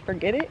just being like,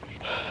 forget it.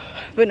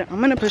 But no,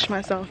 I'm gonna push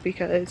myself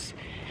because,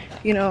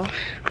 you know,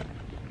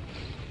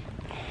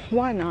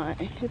 why not?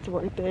 It's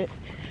worth it.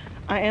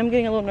 I am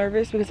getting a little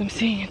nervous because I'm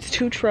seeing it's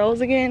 2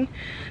 trails again.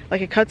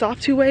 Like, it cuts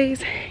off 2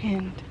 ways,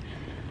 and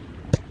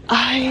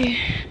I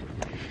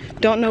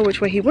don't know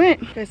which way he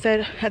went. Like I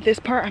said, at this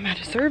part, I'm out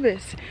of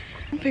service.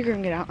 I'm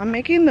figuring it out. I'm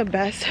making the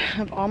best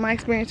of all my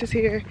experiences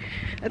here.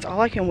 That's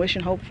all I can wish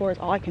and hope for. It's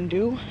all I can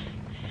do.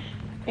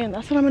 And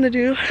that's what I'm gonna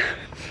do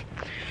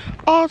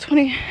all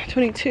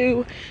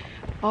 2022,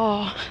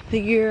 all the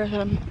year that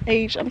I'm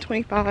aged. I'm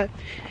 25,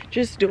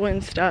 just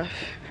doing stuff,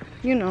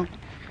 you know,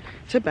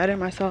 to better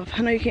myself.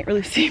 I know you can't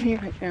really see me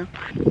right now.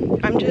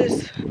 I'm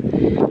just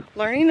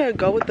learning to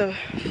go with the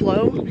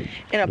flow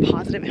in a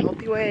positive and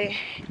healthy way,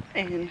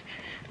 and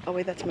a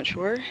way that's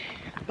mature,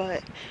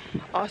 but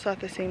also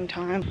at the same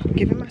time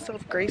giving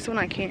myself grace when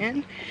I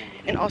can,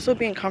 and also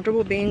being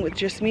comfortable being with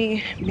just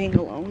me, being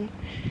alone,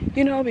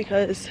 you know,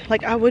 because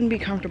like I wouldn't be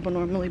comfortable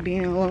normally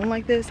being alone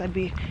like this. I'd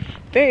be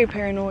very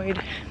paranoid,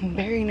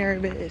 very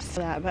nervous,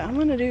 but I'm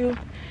gonna do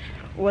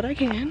what I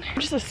can.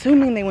 I'm just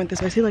assuming they went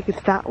this way. See, like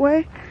it's that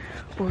way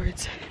or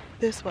it's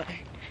this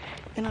way,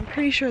 and I'm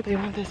pretty sure they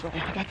went this way.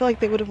 Like I feel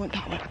like they would have went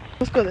that way.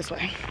 Let's go this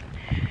way.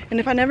 And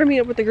if I never meet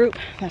up with the group,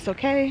 that's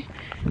okay.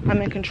 I'm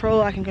in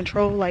control. I can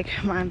control like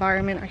my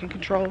environment. I can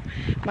control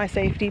my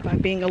safety by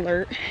being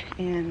alert,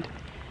 and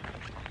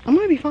I'm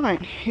gonna be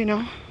fine, you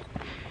know.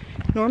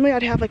 Normally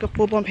I'd have like a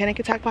full-blown panic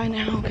attack by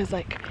now, because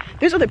like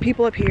there's other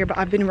people up here, but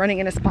I've been running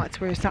into spots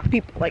where it's not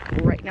people, like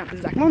right now at this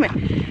exact moment,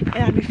 and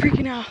I'd be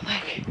freaking out.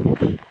 Like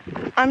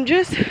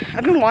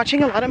I've been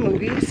watching a lot of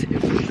movies,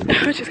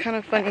 which is kind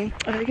of funny.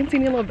 Oh, you can see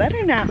me a little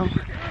better now.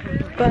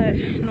 But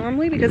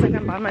normally, because like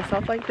I'm by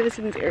myself like this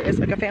in these areas,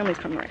 like a family's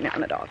coming right now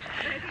and a dog,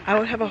 I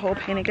would have a whole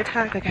panic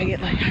attack. Like I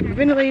get like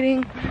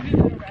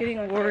hyperventilating,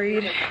 getting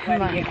worried, and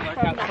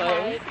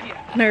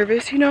like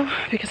nervous, you know,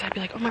 because I'd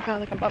be like, oh my god,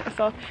 like I'm by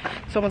myself,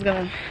 someone's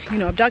gonna, you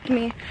know, abduct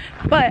me.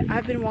 But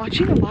I've been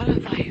watching a lot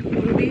of like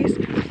movies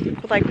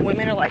with like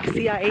women or like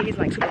CIAs,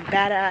 like super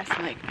badass,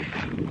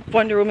 like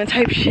Wonder Woman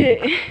type shit.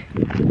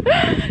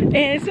 And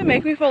it's to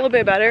make me feel a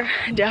bit better.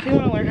 I definitely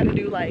want to learn how to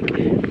do like,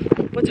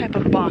 what type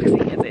of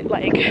boxing is it?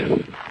 Like,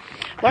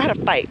 learn how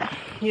to fight,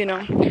 you know?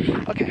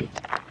 Okay,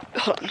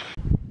 hold on.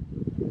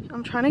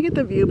 I'm trying to get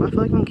the view, but I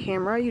feel like on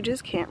camera, you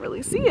just can't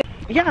really see it.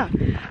 Yeah,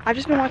 I've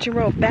just been watching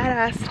real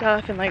badass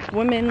stuff and like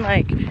women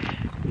like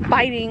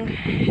fighting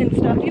and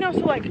stuff, you know? So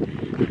like,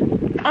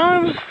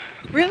 I'm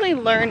really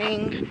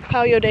learning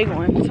how your day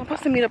going. So I'm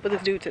supposed to meet up with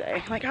this dude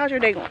today. Like, how's your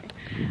day going?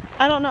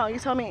 I don't know, you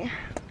tell me.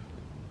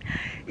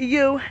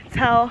 You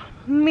tell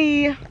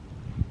me.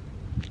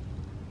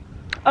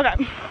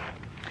 Okay.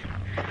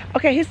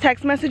 Okay, his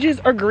text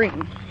messages are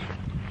green.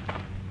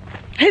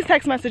 His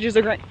text messages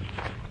are green.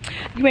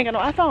 You ain't got no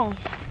iPhone.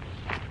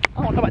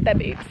 I don't know about that,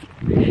 babes.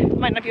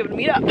 Might not be able to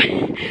meet up.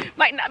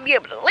 Might not be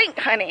able to link,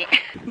 honey.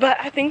 But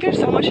I think there's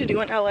so much to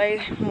do in LA,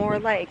 more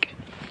like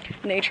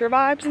nature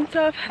vibes and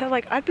stuff, that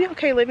like I'd be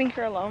okay living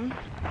here alone.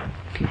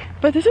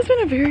 But this has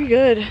been a very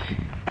good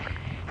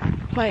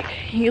like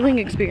healing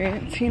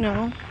experience, you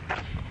know?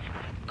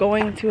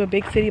 Going to a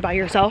big city by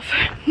yourself,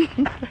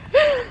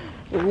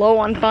 low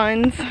on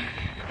funds,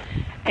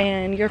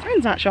 and your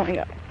friend's not showing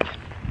up.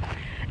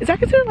 Is that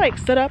considered like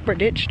stood up or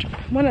ditched?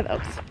 One of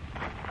those.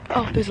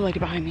 Oh, there's a lady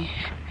behind me.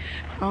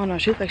 I don't know,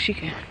 she looks like she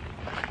can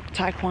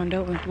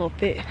taekwondo and a little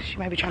fit. She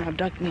might be trying to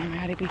abduct me. I'm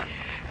ready to be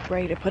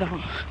ready to put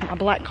on my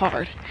black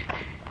card.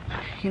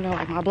 You know,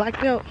 like my black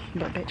belt,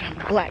 but bitch, I'm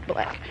black,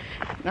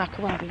 not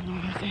karate, you know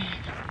what I'm saying?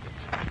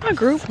 My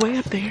group way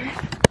up there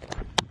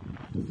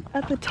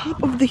at the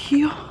top of the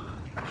hill.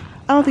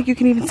 I don't think you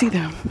can even see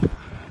them.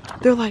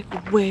 They're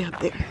like way up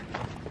there.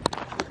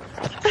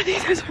 I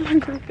think that's where my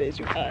group is,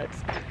 you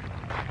guys.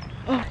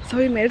 Oh, so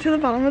we made it to the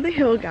bottom of the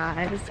hill,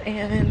 guys,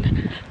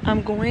 and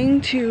I'm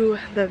going to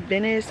the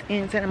Venice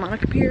in Santa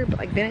Monica Pier, but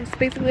like Venice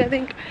basically, I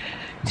think,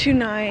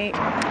 tonight.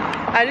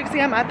 As you can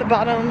see, I'm at the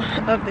bottom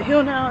of the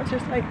hill now. It's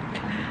just like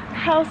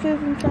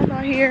houses and stuff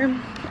out here.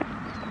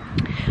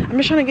 I'm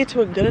just trying to get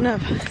to a good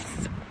enough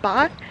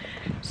spot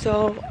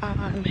so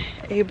I'm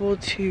able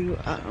to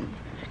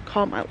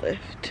call my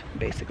LYFT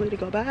basically to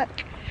go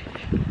back.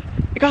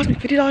 It cost me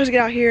 $50 to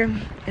get out here,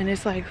 and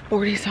it's like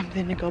 40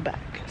 something to go back.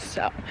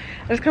 So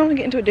I just kind of want to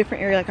get into a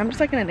different area. Like I'm just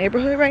like in a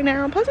neighborhood right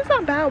now, plus it's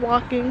not bad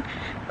walking.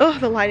 Oh,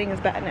 the lighting is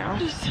bad now.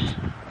 Just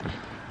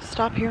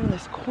stop here in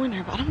this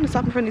corner, but I don't want to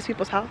stop in front of these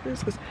people's houses,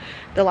 because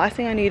the last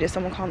thing I need is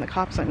someone calling the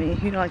cops on me.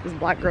 You know, like this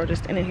black girl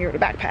just in here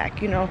with a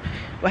backpack. You know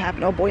what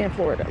happened to a boy in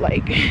Florida.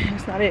 Like,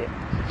 it's not it,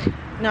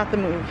 not the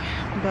move.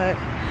 But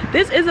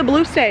this is a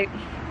blue state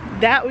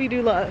that we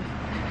do love.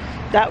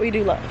 That we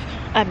do love.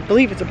 I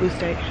believe it's a blue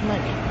state. I'm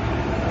like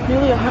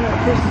nearly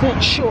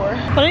 100% sure.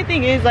 Funny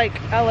thing is, like,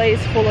 LA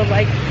is full of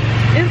like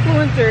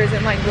influencers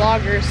and like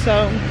vloggers.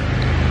 So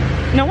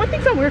no one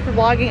thinks I'm weird for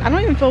vlogging. I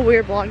don't even feel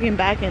weird vlogging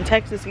back in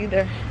Texas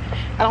either.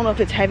 I don't know if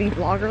it's heavy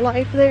vlogger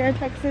life there in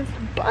Texas,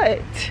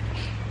 but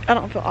I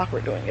don't feel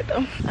awkward doing it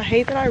though. I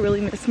hate that I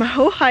really missed my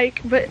whole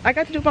hike, but I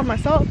got to do it by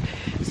myself,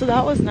 so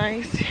that was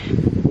nice.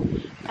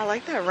 I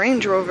like that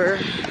Range Rover.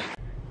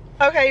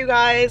 Okay, you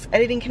guys,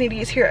 Editing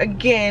Kennedy is here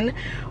again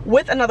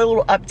with another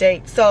little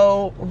update.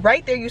 So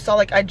right there you saw,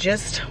 like, I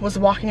just was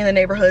walking in the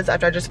neighborhoods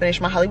after I just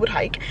finished my Hollywood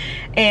hike,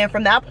 and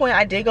from that point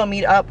I did go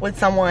meet up with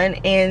someone.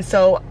 And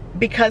so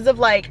because of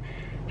like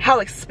how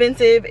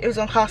expensive it was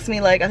gonna cost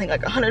me, like I think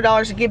like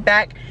 $100 to get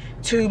back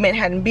to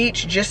Manhattan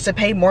Beach just to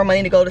pay more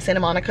money to go to Santa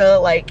Monica.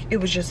 Like, it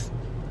was just,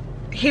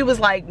 he was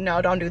like,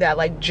 no, don't do that,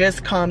 like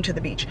just come to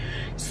the beach.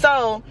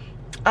 So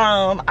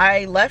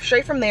I left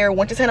straight from there,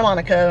 went to Santa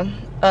Monica.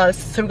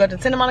 So we got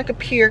to Santa Monica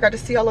Pier, got to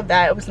see all of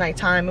that. It was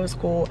nighttime, it was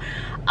cool.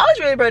 I was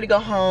really ready to go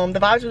home. The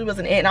vibes really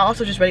wasn't it, and I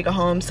also just ready to go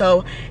home.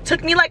 So it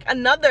took me like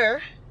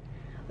another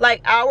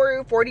like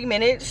hour 40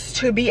 minutes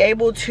to be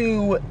able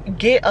to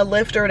get a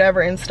lift or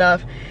whatever and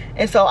stuff.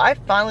 And so I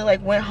finally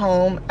like went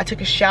home. I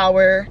took a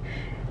shower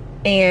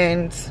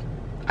and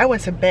I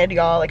went to bed,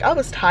 y'all. Like, I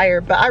was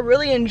tired, but I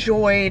really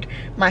enjoyed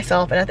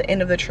myself, and at the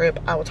end of the trip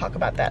I will talk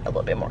about that a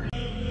little bit more.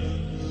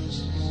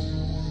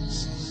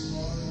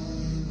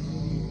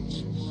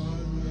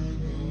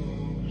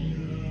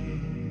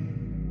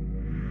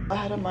 I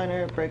had a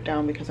minor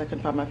breakdown because I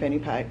couldn't find my fanny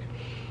pack.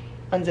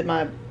 Unzipped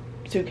my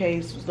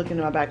suitcase, was looking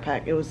in my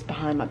backpack. It was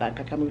behind my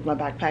backpack. I moved my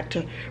backpack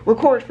to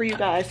record for you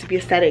guys, to be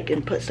aesthetic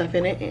and put stuff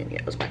in it, and yeah,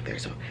 it was back there.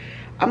 So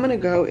I'm gonna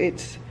go.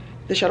 It's,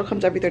 the shuttle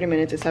comes every 30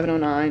 minutes. It's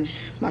 7:09.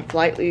 My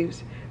flight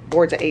leaves,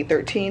 boards at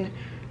 8:13.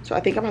 So I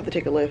think I'm gonna have to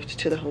take a lift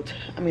to the hotel,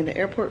 the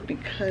airport,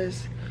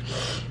 because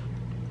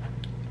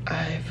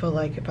I feel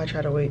like if I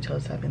try to wait till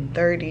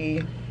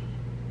 7:30,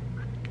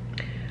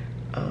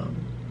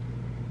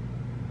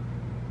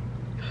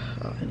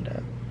 I'll end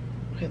up,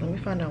 okay, let me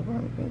find out where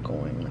I'm even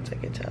going once I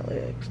get to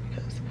LAX,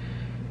 because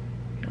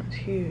you know it's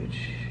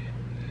huge.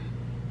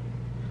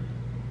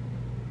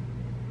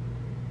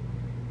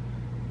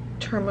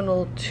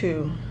 Terminal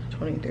 2,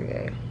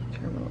 23A.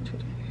 Terminal 2.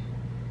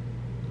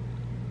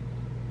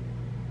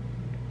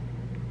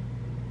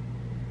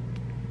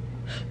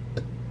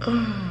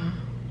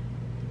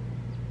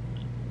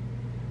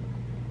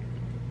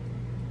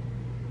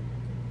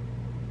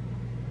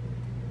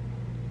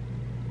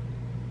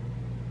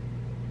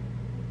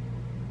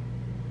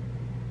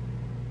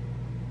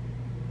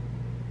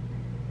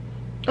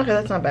 Okay,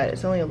 that's not bad.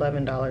 It's only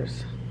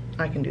 $11.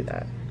 I can do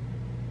that.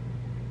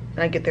 And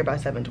I get there by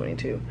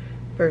 7:22.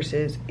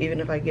 Versus even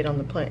if I get on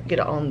the plane, get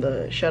on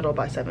the shuttle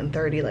by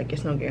 7:30, like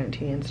it's no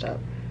guarantee and stuff.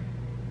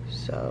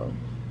 So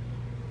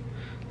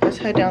let's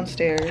head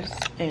downstairs,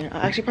 and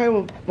I actually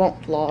probably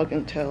won't vlog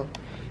until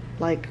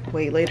like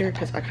way later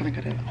because I kind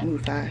of gotta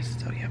move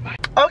fast. So yeah, bye.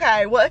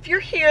 Okay, well, if you're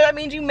here, that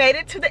means you made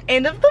it to the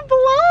end of the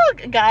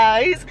vlog,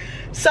 guys.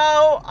 So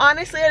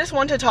honestly, I just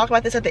wanted to talk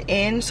about this at the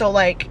end, so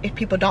like if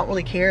people don't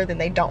really care, then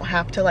they don't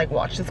have to like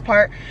watch this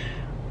part.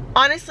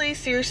 Honestly,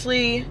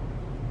 seriously,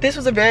 this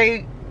was a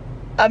very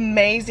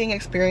amazing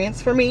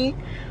experience for me,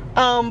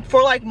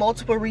 for like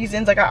multiple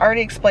reasons. Like I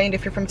already explained,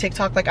 if you're from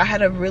TikTok, like I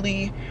had a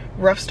really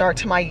rough start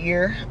to my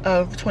year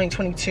of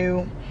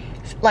 2022,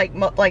 like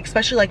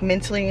especially like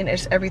mentally and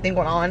just everything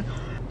going on.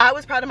 I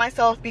was proud of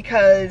myself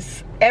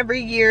because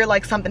every year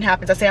like something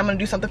happens. I say I'm gonna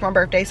do something for my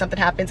birthday, something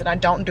happens, and I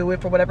don't do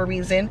it for whatever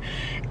reason.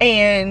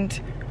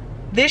 And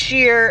this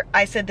year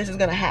I said this is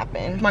gonna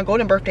happen. My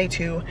golden birthday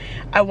too,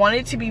 I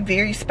wanted it to be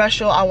very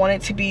special. I wanted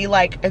it to be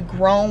like a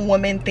grown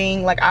woman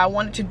thing. Like I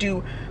wanted to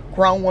do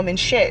grown woman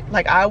shit.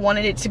 Like I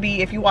wanted it to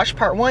be, if you watch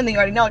part 1, then you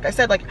already know, like I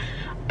said, like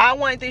I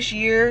wanted this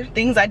year,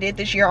 things I did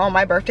this year on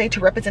my birthday,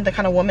 to represent the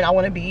kind of woman I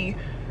want to be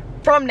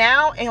from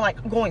now and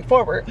like going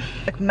forward.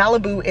 Like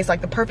Malibu is like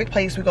the perfect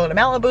place. We go to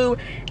Malibu,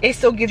 it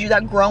still gives you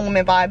that grown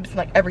woman vibes and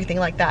like everything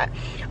like that.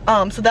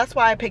 So that's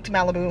why I picked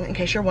Malibu, in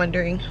case you're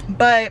wondering.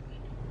 But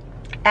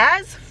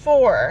as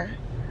for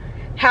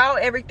how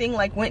everything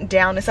like went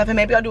down and stuff, and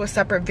maybe I'll do a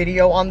separate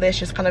video on this,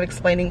 just kind of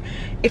explaining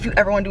if you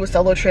ever want to do a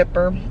solo trip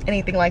or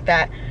anything like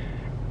that.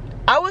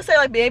 I would say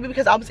like maybe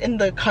because I was in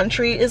the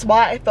country is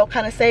why I felt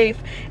kind of safe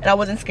and I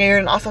wasn't scared.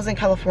 And also I was in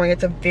California.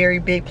 It's a very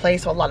big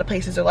place, so a lot of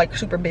places are like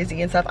super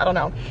busy and stuff. I don't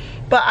know,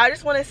 but I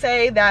just want to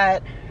say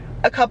that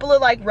a couple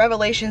of like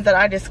revelations that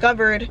I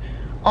discovered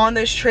on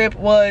this trip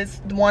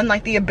was, one,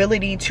 like the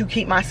ability to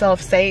keep myself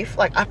safe.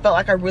 Like I felt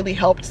like I really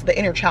helped the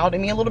inner child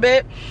in me a little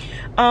bit.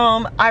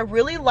 I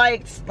really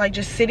liked like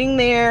just sitting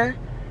there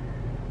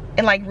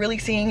and like really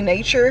seeing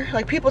nature.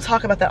 Like people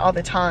talk about that all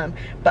the time,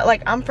 but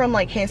like I'm from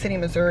like Kansas City,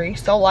 Missouri,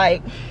 so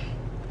like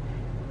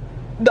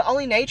the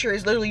only nature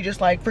is literally just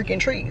like freaking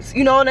trees,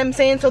 you know what I'm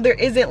saying? So there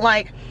isn't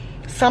like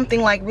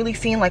something like really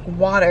seeing like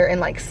water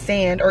and like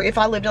sand, or if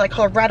I lived in like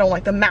Colorado,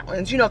 like the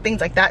mountains, you know,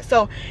 things like that.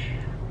 So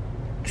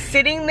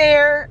sitting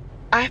there,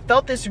 I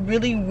felt this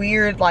really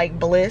weird like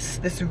bliss,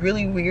 this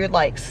really weird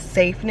like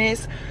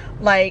safeness,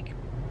 like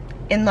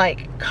in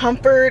like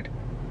comfort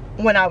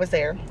when I was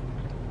there.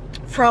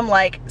 From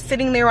like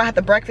sitting there, I had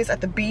the breakfast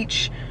at the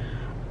beach,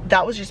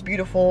 that was just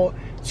beautiful,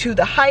 to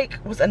the hike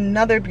was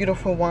another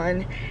beautiful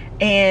one.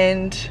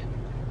 And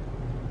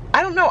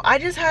I don't know, I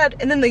just had,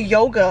 and then the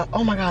yoga,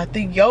 oh my god,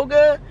 the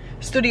yoga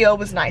studio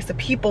was nice. The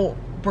people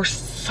were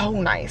so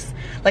nice.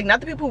 Like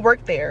not the people who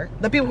worked there,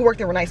 the people who worked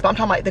there were nice, but I'm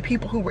talking about the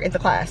people who were in the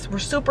class were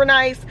super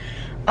nice.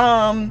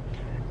 And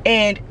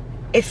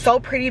it's so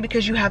pretty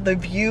because you have the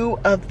view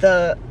of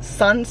the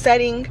sun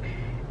setting.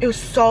 It was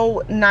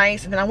so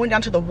nice. And then I went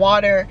down to the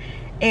water,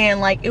 and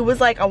like it was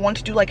like I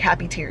wanted to do like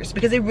happy tears,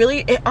 because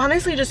it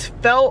honestly just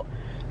felt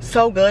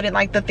so good. And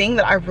like the thing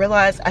that I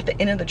realized at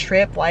the end of the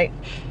trip, like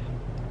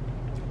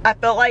I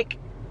felt like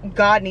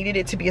God needed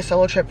it to be a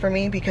solo trip for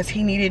me, because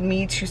he needed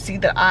me to see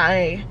that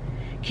I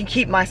can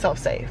keep myself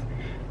safe.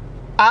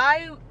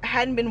 I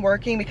hadn't been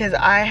working because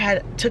I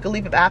had took a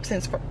leave of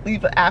absence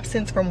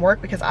from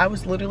work, because I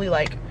was literally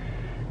like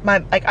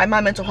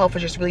my mental health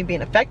was just really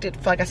being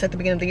affected, like I said at the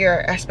beginning of the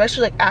year,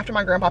 especially like after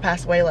my grandpa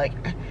passed away. Like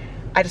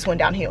I just went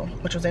downhill,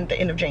 which was in the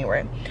end of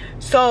January.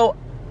 So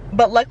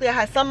but luckily I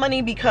had some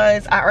money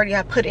because I already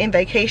had put in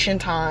vacation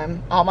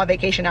time, all my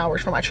vacation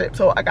hours for my trip,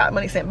 so I got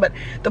money sent. But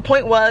the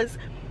point was,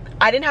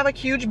 I didn't have a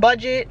huge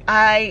budget.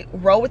 I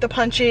rolled with the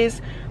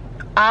punches.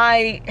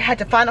 I had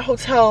to find a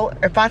hotel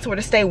or find somewhere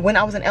to stay when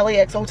I was in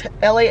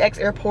LAX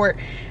airport.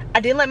 I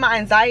didn't let my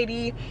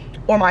anxiety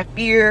or my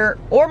fear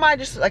or my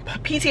just like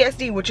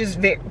PTSD, which is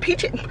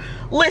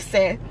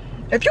listen,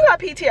 if you got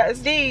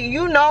PTSD,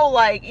 you know,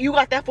 like you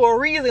got that for a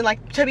reason,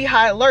 like to be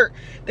high alert.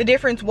 The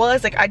difference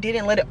was like I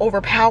didn't let it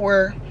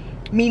overpower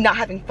me not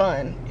having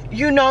fun,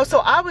 you know. So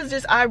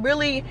I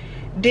really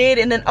did.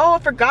 And then, oh, I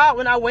forgot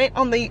when I went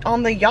on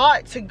the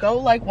yacht to go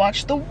like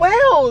watch the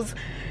whales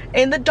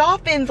and the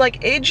dolphins.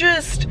 Like it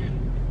just,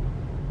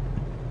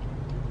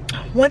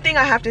 one thing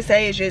I have to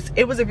say is just,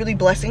 it was a really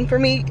blessing for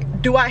me.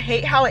 Do I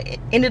hate how it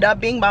ended up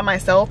being by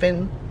myself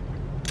and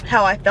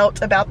how I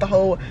felt about the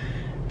whole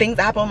things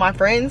that happened with my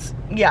friends?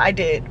 Yeah, I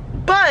did.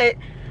 But,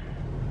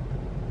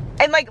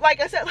 and like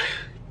I said,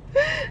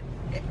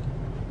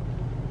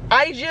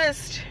 I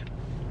just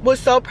was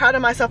so proud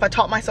of myself. I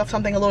taught myself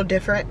something a little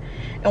different.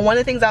 And one of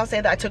the things I'll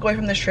say that I took away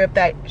from this trip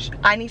that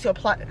I need to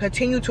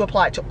continue to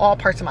apply to all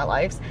parts of my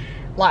lives,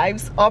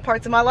 all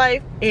parts of my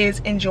life, is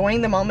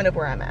enjoying the moment of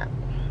where I'm at.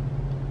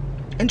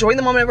 Enjoying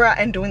the moment of where I'm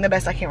at and doing the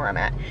best I can where I'm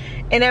at.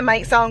 And it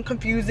might sound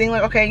confusing,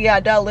 like, okay, yeah,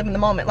 duh, live in the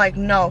moment. Like,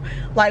 no.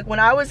 Like, when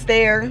I was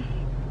there,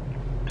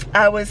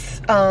 I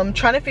was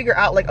trying to figure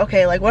out, like,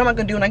 okay, like, what am I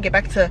gonna do when I get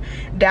back to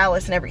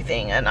Dallas and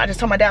everything? And I just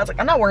told my dad, I was like,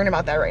 I'm not worrying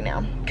about that right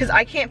now, because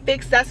I can't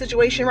fix that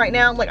situation right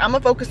now. Like, I'm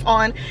gonna focus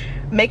on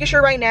making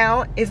sure right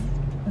now is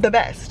the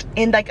best.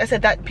 And like I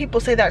said, that people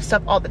say that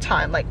stuff all the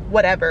time, like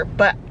whatever,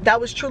 but that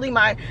was truly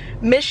my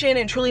mission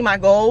and truly my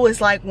goal,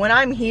 is like, when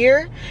I'm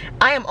here,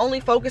 I am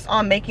only focused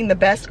on making the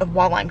best of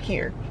while I'm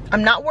here.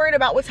 I'm not worried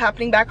about what's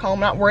happening back home. I'm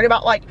not worried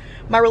about like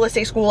my real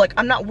estate school. Like,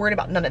 I'm not worried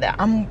about none of that.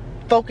 I'm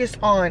focused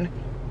on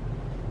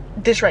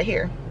this right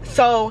here.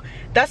 So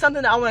that's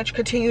something that I want to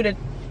continue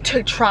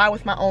to try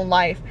with my own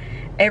life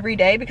every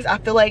day, because I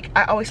feel like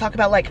I always talk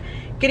about like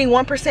getting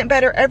 1%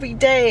 better every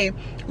day,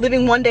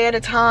 living one day at a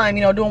time,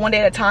 you know, doing one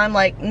day at a time.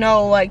 Like,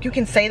 no, like, you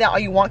can say that all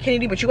you want,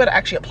 Kennedy, but you got to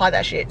actually apply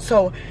that shit.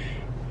 So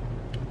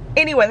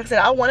anyway, like I said,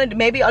 I wanted to,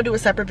 maybe I'll do a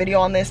separate video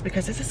on this,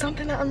 because this is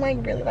something that I'm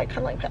like really like kind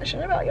of like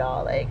passionate about,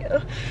 y'all. Like,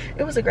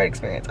 it was a great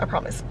experience, I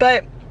promise.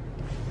 But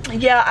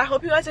yeah, I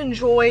hope you guys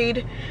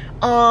enjoyed.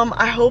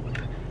 I hope,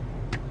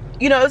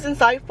 you know, it was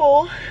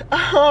insightful.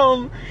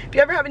 If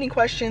you ever have any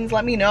questions,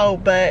 let me know.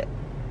 But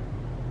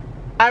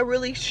I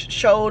really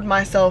showed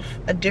myself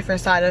a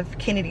different side of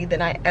Kennedy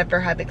than I ever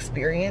have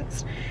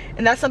experienced.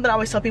 And that's something I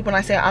always tell people when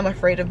I say I'm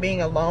afraid of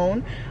being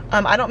alone.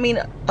 I don't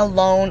mean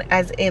alone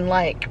as in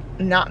like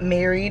not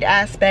married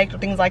aspect or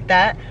things like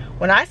that.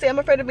 When I say I'm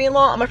afraid of being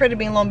alone, I'm afraid of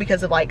being alone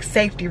because of like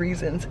safety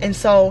reasons. And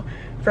so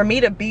for me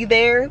to be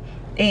there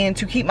and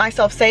to keep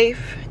myself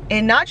safe,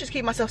 and not just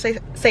keep myself safe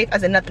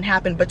as in nothing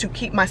happened, but to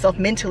keep myself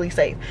mentally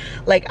safe,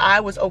 like I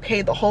was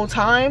okay the whole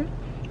time.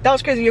 That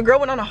was crazy. Your girl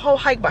went on a whole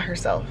hike by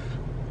herself.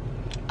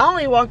 I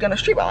only walked down the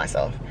street by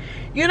myself.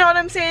 You know what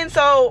I'm saying?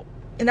 So,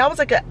 and that was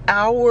like an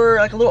hour,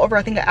 like a little over,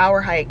 I think, an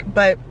hour hike.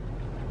 But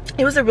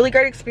it was a really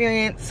great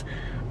experience.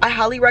 I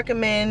highly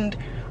recommend. It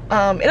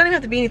doesn't even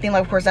have to be anything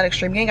like, of course, that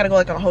extreme. You ain't gotta go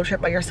like on a whole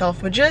trip by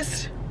yourself, but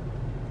just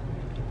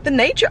the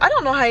nature. I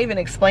don't know how to even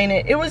explain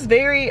it. It was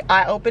very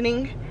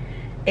eye-opening,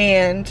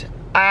 and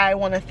I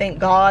want to thank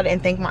God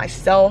and thank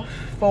myself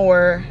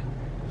for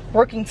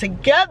working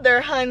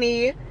together,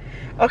 honey.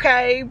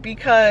 Okay,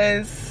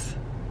 because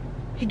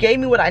he gave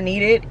me what I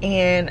needed,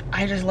 and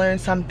I just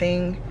learned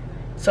something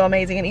so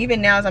amazing. And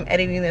even now as I'm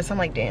editing this, I'm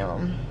like,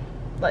 damn,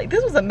 like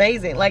this was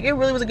amazing. Like, it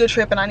really was a good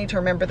trip, and I need to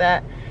remember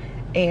that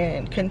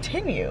and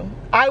continue.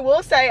 I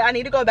will say I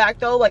need to go back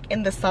though, like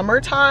in the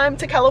summertime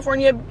to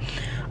California.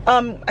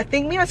 I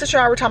think me and my sister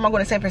and I were talking about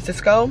going to San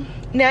Francisco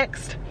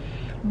next.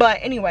 But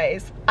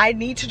anyways, I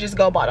need to just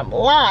go bottom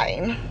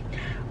line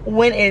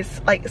when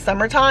it's like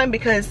summertime,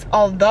 because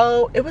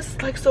although it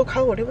was like so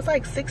cold, it was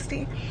like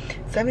 60,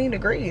 70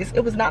 degrees,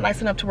 it was not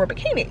nice enough to wear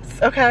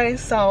bikinis. Okay,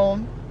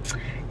 so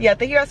yeah,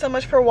 thank you guys so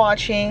much for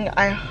watching.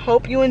 I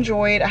hope you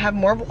enjoyed. I have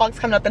more vlogs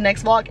coming up. The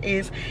next vlog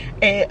is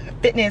a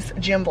fitness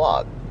gym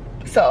vlog,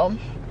 so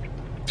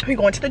we're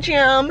going to the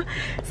gym.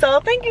 So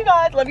thank you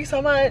guys, love you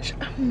so much.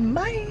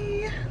 Bye.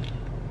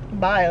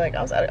 Like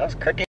I was crooked.